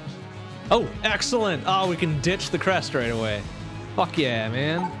 Oh, excellent. Oh, we can ditch the crest right away. Fuck yeah,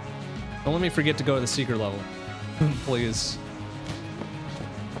 man. Don't let me forget to go to the secret level. Please.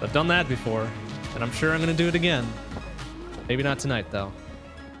 I've done that before, and I'm sure I'm gonna do it again. Maybe not tonight, though.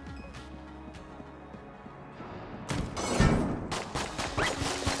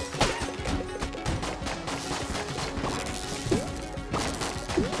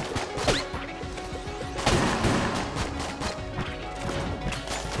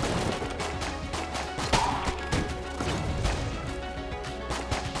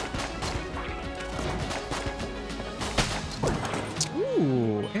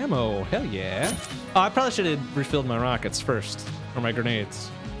 Hell yeah. Oh, I probably should have refilled my rockets first. Or my grenades.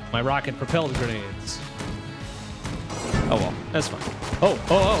 My rocket-propelled grenades. Oh well, that's fine.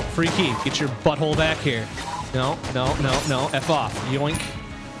 Oh, free key. Get your butthole back here. No. F off. Yoink.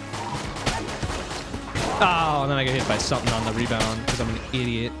 Oh, and then I get hit by something on the rebound because I'm an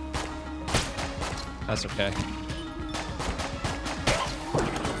idiot. That's okay.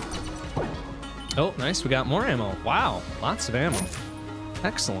 Oh, nice. We got more ammo. Wow. Lots of ammo.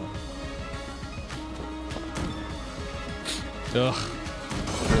 Excellent. Ugh.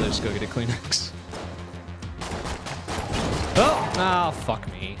 Really just go get a Kleenex. Oh,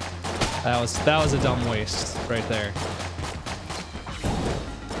 fuck me. That was a dumb waste right there.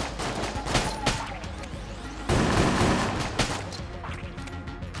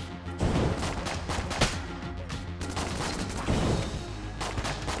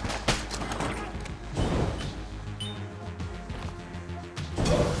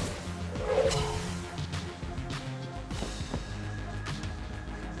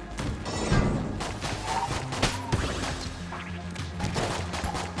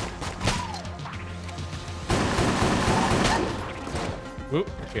 Oop,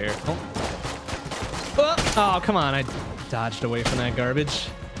 careful. Oh, come on. I dodged away from that garbage.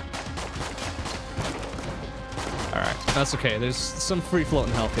 Alright, that's okay. There's some free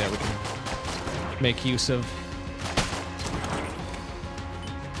floating health that we can make use of.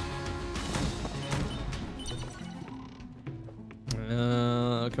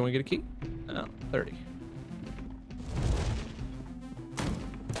 Can we get a key? Oh, 30.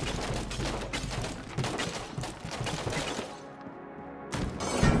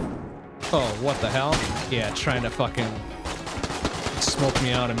 Oh, what the hell? Yeah, trying to fucking smoke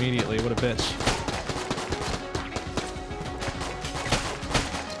me out immediately. What a bitch.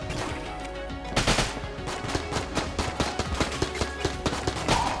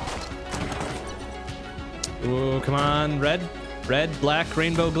 Ooh, come on. Red, black,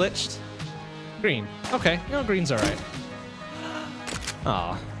 rainbow glitched. Green. Okay, no, green's alright.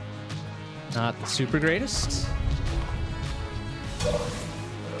 Aw. Not the super greatest.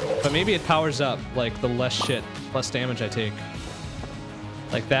 But maybe it powers up, like, the less damage I take.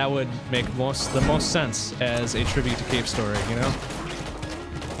 Like, that would make the most sense as a tribute to Cave Story, you know?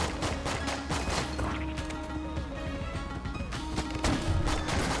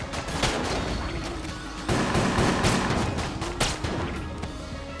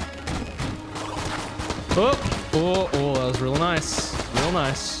 Oh, that was real nice. Real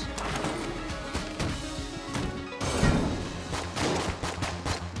nice.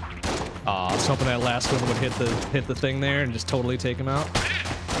 I was hoping that last one would hit the thing there and just totally take him out.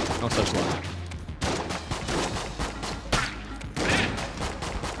 No such luck.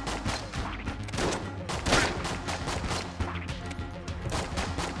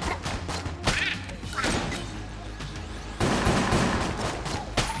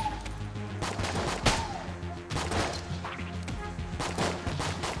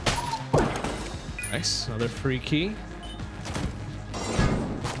 Nice, another free key.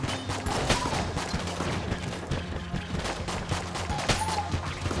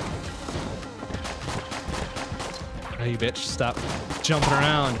 Oh, you bitch, stop jumping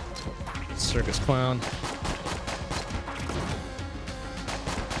around, circus clown.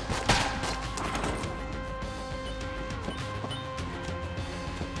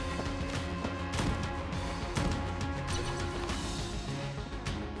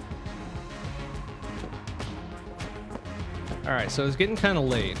 All right, so it's getting kind of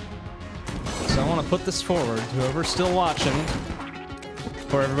late. So I want to put this forward to whoever's still watching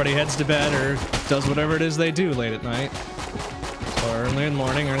before everybody heads to bed or does whatever it is they do late at night or early in the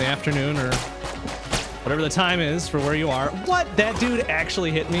morning or in the afternoon or whatever the time is for where you are. What? That dude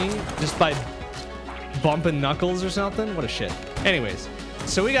actually hit me just by bumping knuckles or something? What a shit. Anyways,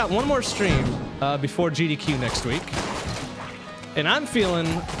 so we got one more stream before GDQ next week. And I'm feeling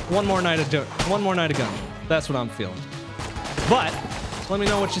one more night of Gungeon. That's what I'm feeling. But let me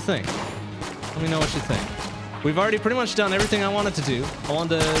know what you think. Let me know what you think. We've already pretty much done everything I wanted to do. I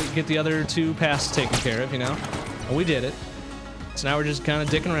wanted to get the other 2 passes taken care of, you know? And we did it. So now we're just kind of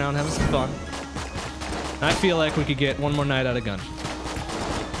dicking around, having some fun. And I feel like we could get one more night out of Gungeon.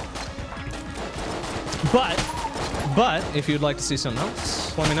 But if you'd like to see something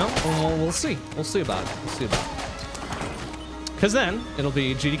else, let me know, and we'll see. We'll see about it. We'll see about it. Because then it'll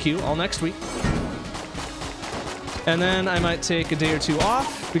be GDQ all next week. And then I might take a day or 2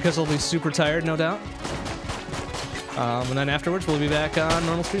 off because I'll be super tired, no doubt. And then afterwards, we'll be back on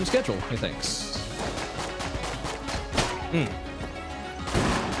normal stream schedule, methinks.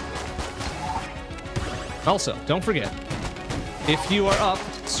 Also, don't forget, if you are up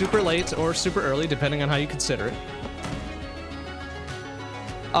super late or super early, depending on how you consider it,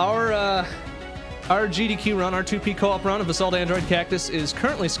 our GDQ run, our 2P co-op run of Assault Android Cactus is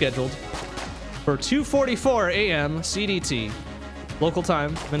currently scheduled for 2:44 a.m. CDT, local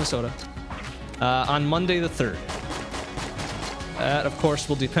time, Minnesota, on Monday the 3rd. That, of course,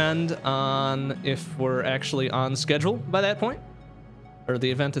 will depend on if we're actually on schedule by that point, or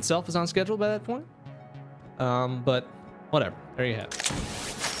the event itself is on schedule by that point. But whatever, there you have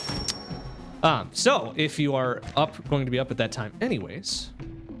it. So if you are going to be up at that time anyways,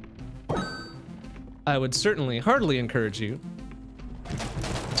 I would certainly heartily encourage you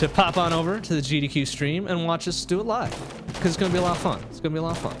to pop on over to the GDQ stream and watch us do it live, because it's going to be a lot of fun. It's going to be a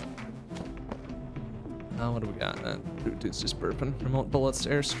lot of fun. What do we got? Dude's just burping. Remote bullets,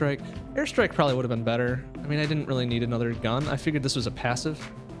 airstrike. Airstrike probably would have been better. I mean, I didn't really need another gun. I figured this was a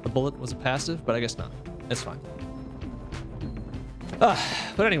passive. The bullet was a passive, but I guess not. It's fine. But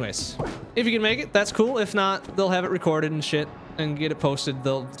anyways, if you can make it, that's cool. If not, they'll have it recorded and shit and get it posted.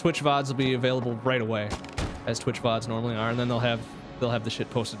 Twitch VODs will be available right away, as Twitch VODs normally are, and then they'll have the shit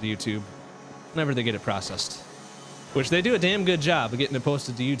posted to YouTube whenever they get it processed, which they do a damn good job of getting it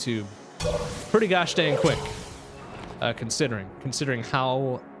posted to YouTube pretty gosh dang quick, considering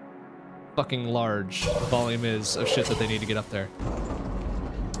how fucking large the volume is of shit that they need to get up there.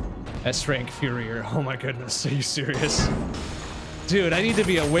 S-Rank Furier, oh my goodness, are you serious? Dude, I need to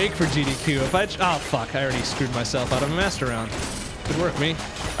be awake for GDQ. Oh fuck, I already screwed myself out of a master round. Good work, me.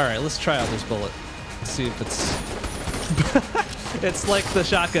 Alright, let's try out this bullet. Let's see if it's... It's like the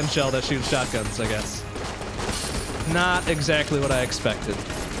shotgun shell that shoots shotguns, I guess. Not exactly what I expected.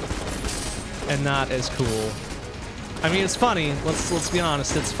 And not as cool. I mean, it's funny. Let's be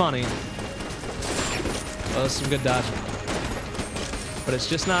honest, it's funny. Oh, that's some good dodging. But it's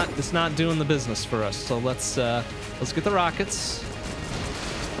just not doing the business for us. So let's get the rockets.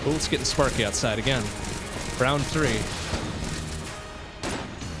 Oh, it's getting sparky outside again. Round 3.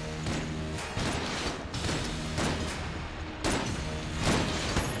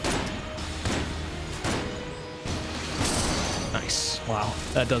 Nice. Wow,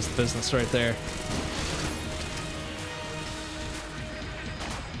 that does the business right there.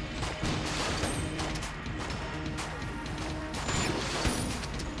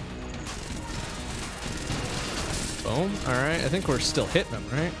 Boom. Alright, I think we're still hitting them,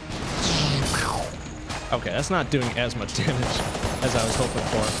 right? Okay, that's not doing as much damage as I was hoping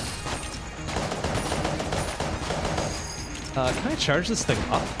for. Can I charge this thing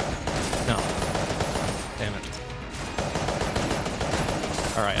up? No. Damn it.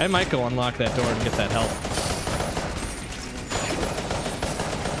 Alright, I might go unlock that door and get that health.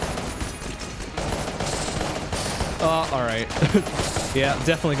 Oh, alright. Yeah,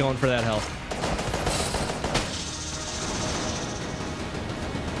 definitely going for that health.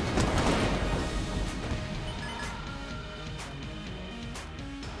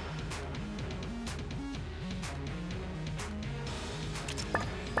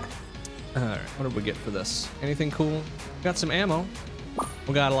 Alright, what did we get for this? Anything cool? Got some ammo.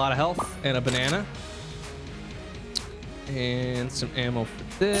 We got a lot of health and a banana. And some ammo for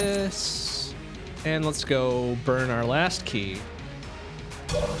this. And let's go burn our last key.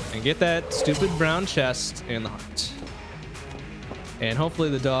 And get that stupid brown chest and the heart. And hopefully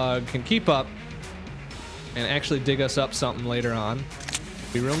the dog can keep up and actually dig us up something later on.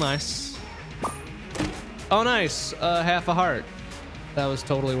 Be real nice. Oh, nice. Half a heart. That was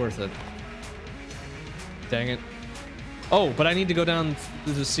totally worth it. Dang it. Oh, but I need to go down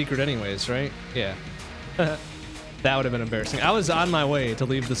the secret anyways, right? Yeah. That would have been embarrassing. I was on my way to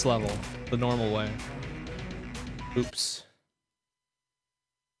leave this level the normal way. Oops.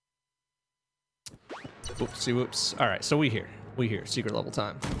 Whoopsie whoops. All right, so we here. Secret level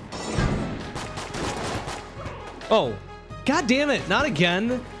time. Oh, god damn it! Not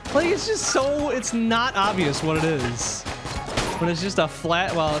again. Like it's just so it's not obvious what it is. When it's just a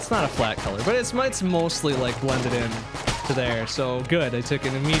flat. Well, it's not a flat color, but it's mostly like blended in to there. So good. I took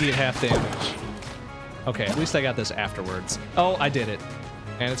an immediate half damage. Okay, at least I got this afterwards. Oh, I did it,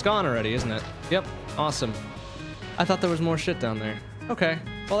 and it's gone already, isn't it? Yep. Awesome. I thought there was more shit down there. Okay.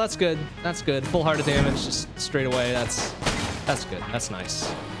 Well, that's good. That's good. Full heart of damage, just straight away. That's good. That's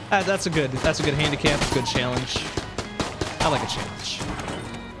nice. That's a good handicap. Good challenge. I like a challenge.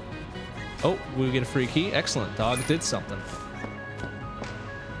 Oh, we get a free key. Excellent. Dog did something.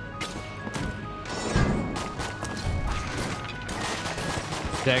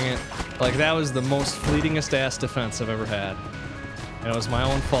 Dang it. Like, that was the most fleetingest ass defense I've ever had. And it was my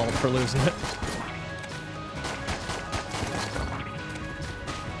own fault for losing it.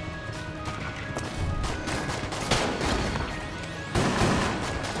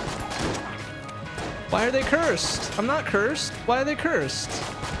 Why are they cursed? I'm not cursed. Why are they cursed?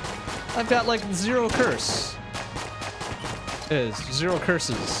 I've got like 0 curse. It is 0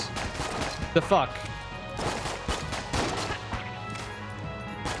 curses. The fuck?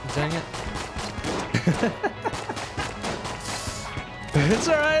 Dang it. It's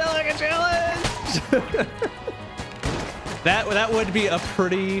alright, I like a challenge! That would be a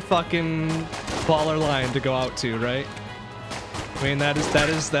pretty fucking baller line to go out to, right? I mean, that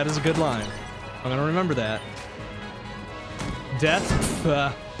is a good line. I'm gonna remember that. Death?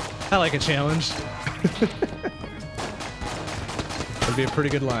 I like a challenge. Would be a pretty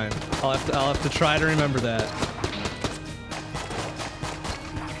good line. I'll have to try to remember that.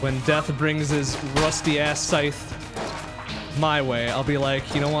 When Death brings his rusty ass scythe my way, I'll be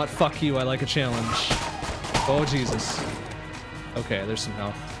like, you know what? Fuck you. I like a challenge. Oh Jesus. Okay, there's some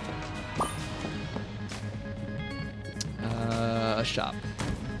health. A shop.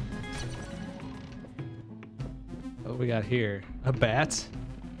 What we got here? A bat?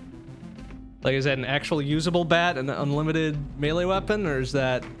 Like, is that an actual usable bat, an unlimited melee weapon, or is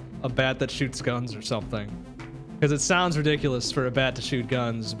that a bat that shoots guns or something? Because it sounds ridiculous for a bat to shoot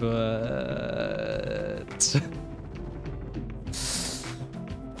guns, but...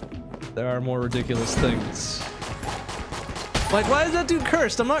 there are more ridiculous things. Like, why is that dude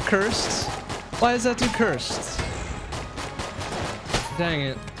cursed? I'm not cursed. Why is that dude cursed? Dang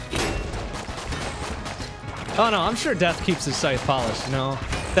it. Oh no, I'm sure Death keeps his scythe polished, you know?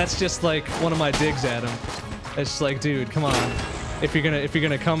 That's just like one of my digs at him. It's just like, dude, come on. If you're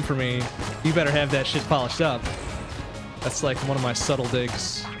gonna come for me, you better have that shit polished up. That's like one of my subtle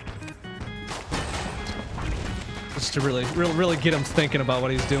digs. Just to really get him thinking about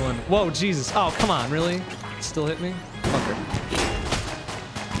what he's doing. Whoa, Jesus. Oh, come on, really? Still hit me? Fucker.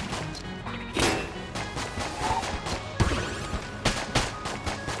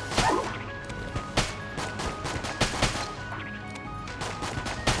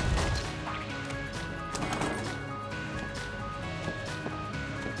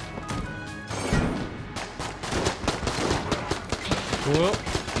 Whoop.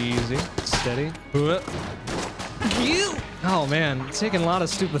 Easy. Steady. Whoop. You. Oh man, taking a lot of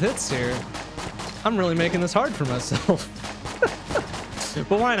stupid hits here. I'm really making this hard for myself.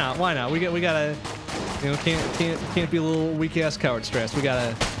 But why not? Why not? We gotta, you know, can't be a little weak ass coward stress. We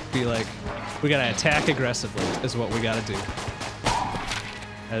gotta be like, we gotta attack aggressively. Is what we gotta do.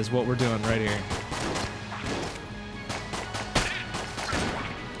 That is what we're doing right here.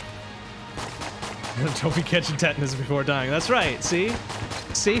 Don't be catching tetanus before dying. That's right, see?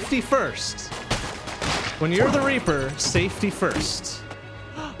 Safety first. When you're the Reaper, safety first.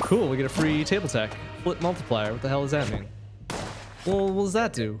 Cool, we get a free table tech. Flip multiplier, what the hell does that mean? Well, what does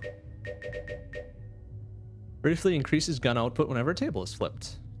that do? Briefly increases gun output whenever a table is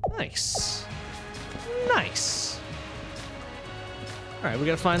flipped. Nice. Nice. Alright, we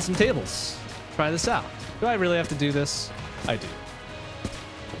gotta find some tables. Try this out. Do I really have to do this? I do.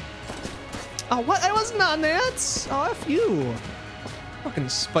 Oh, what? I wasn't on that. Oh, F you. Fucking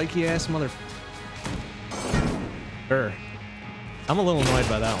spiky ass mother. I'm a little annoyed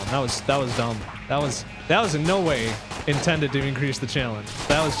by that one. That was dumb. That was in no way intended to increase the challenge.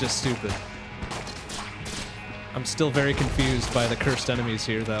 That was just stupid. I'm still very confused by the cursed enemies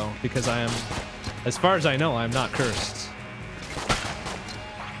here, though, because I am, as far as I know, I'm not cursed.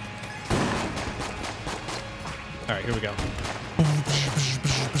 All right, here we go.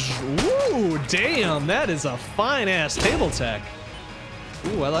 Ooh, damn, that is a fine-ass table tech.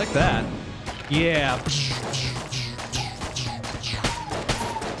 Ooh, I like that. Yeah.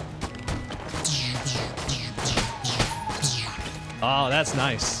 Oh, that's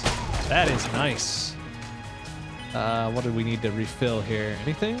nice. That is nice. What do we need to refill here?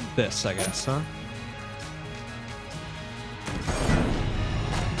 Anything? This, I guess, huh?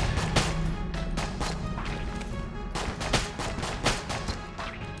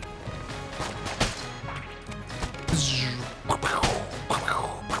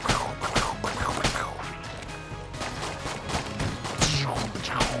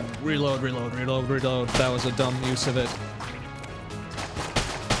 Reload, reload, reload, reload. That was a dumb use of it.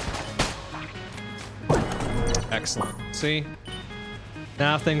 Excellent. See?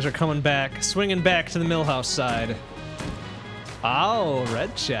 Now things are coming back. Swinging back to the Millhouse side. Oh,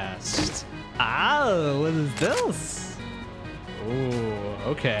 red chest. Oh, what is this? Ooh,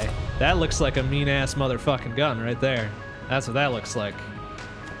 okay. That looks like a mean-ass motherfucking gun right there. That's what that looks like.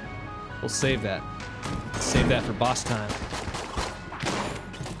 We'll save that. Save that for boss time.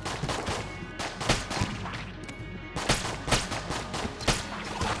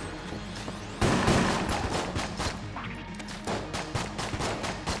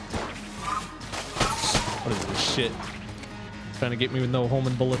 What is this shit? Trying to get me with no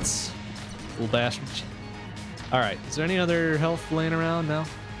homing bullets. Little bastard. Alright, is there any other health laying around? No?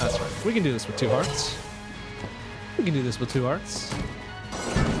 That's right. We can do this with 2 hearts. We can do this with 2 hearts.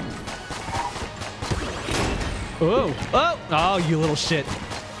 Oh! Oh! Oh, you little shit.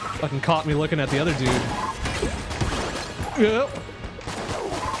 Fucking caught me looking at the other dude. Yep.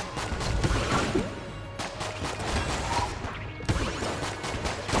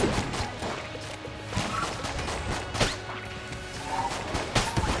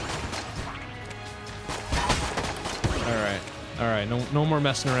 Alright, no more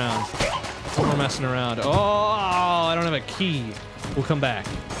messing around. No more messing around. Oh, I don't have a key. We'll come back.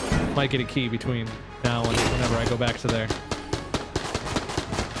 Might get a key between now and whenever I go back to there.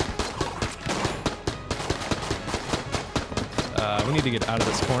 We need to get out of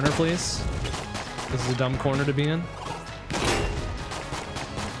this corner, please. This is a dumb corner to be in.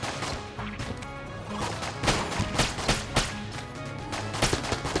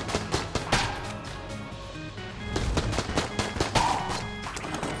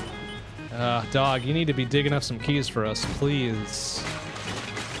 Dog, you need to be digging up some keys for us, please.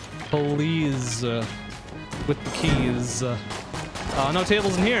 Please. With the keys. Oh, no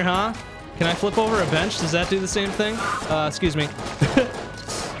tables in here, huh? Can I flip over a bench? Does that do the same thing? Excuse me.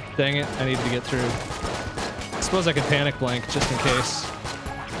 Dang it, I needed to get through. I suppose I could panic blank, just in case.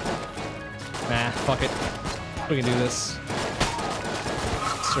 Nah, fuck it. We can do this.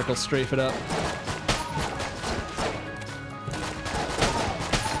 Circle strafe it up.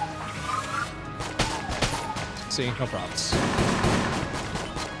 See, no problems.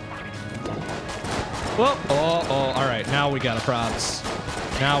 Whoa! Oh, alright, now we got a probs.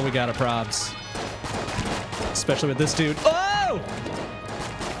 Now we got a probs. Especially with this dude. Oh!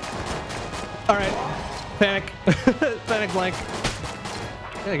 Alright. Panic. Panic blank.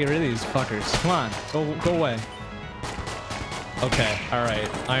 Gotta get rid of these fuckers. Come on, go away. Okay, alright.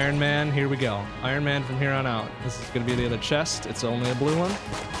 Iron Man, here we go. Iron Man from here on out. This is gonna be the other chest. It's only a blue one.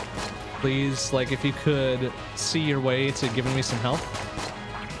 Please, like, if you could see your way to giving me some health.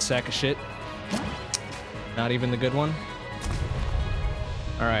 Sack of shit. Not even the good one.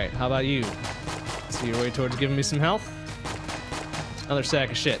 Alright, how about you? See your way towards giving me some health. Another sack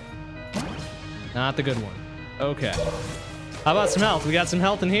of shit. Not the good one. Okay. How about some health? We got some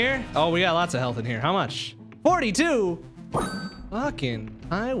health in here? Oh, we got lots of health in here. How much? 42! Fucking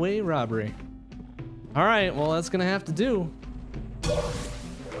highway robbery. Alright, well, that's gonna have to do.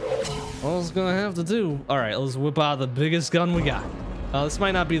 All it's gonna have to do. All right, let's whip out the biggest gun we got. This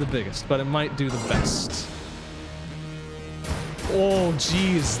might not be the biggest, but it might do the best. Oh,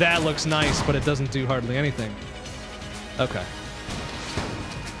 geez, that looks nice, but it doesn't do hardly anything. Okay.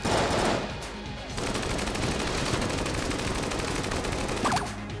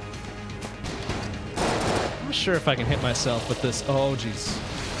 I'm not sure if I can hit myself with this. Oh, geez.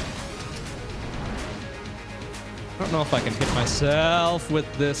 don't know if I can hit myself with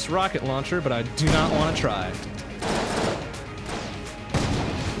this rocket launcher, but I do not want to try.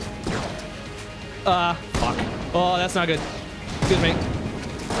 Fuck. Oh, that's not good. Excuse me.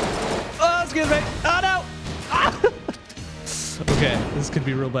 Oh, excuse me. Oh, no. Ah! Okay, this could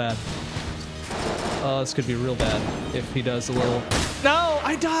be real bad. Oh, this could be real bad if he does a little... No,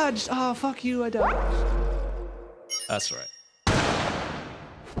 I dodged. Oh, fuck you, I dodged. That's right.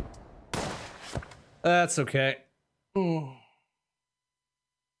 That's okay. I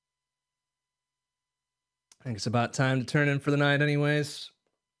think it's about time to turn in for the night anyways.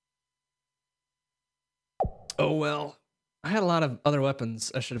 Oh well. I had a lot of other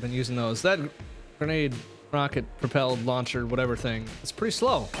weapons. I should have been using those. That grenade rocket propelled launcher whatever thing, it's pretty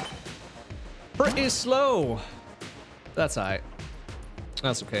slow. Pretty slow. That's alright.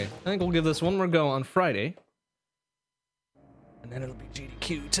 That's okay. I think we'll give this one more go on Friday. And then it'll be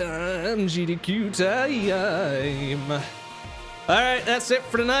GDQ time. GDQ time. Alright, that's it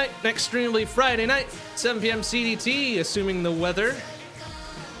for tonight. Next stream will be Friday night, 7 p.m. CDT, assuming the weather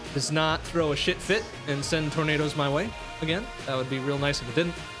does not throw a shit fit and send tornadoes my way again. That would be real nice if it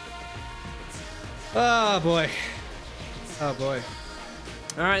didn't. Oh boy. Oh boy.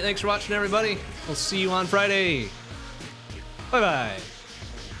 Alright, thanks for watching everybody. We'll see you on Friday. Bye bye.